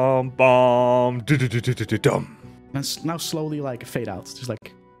bomb bomb dum. Now slowly like fade out. Just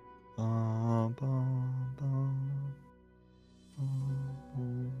like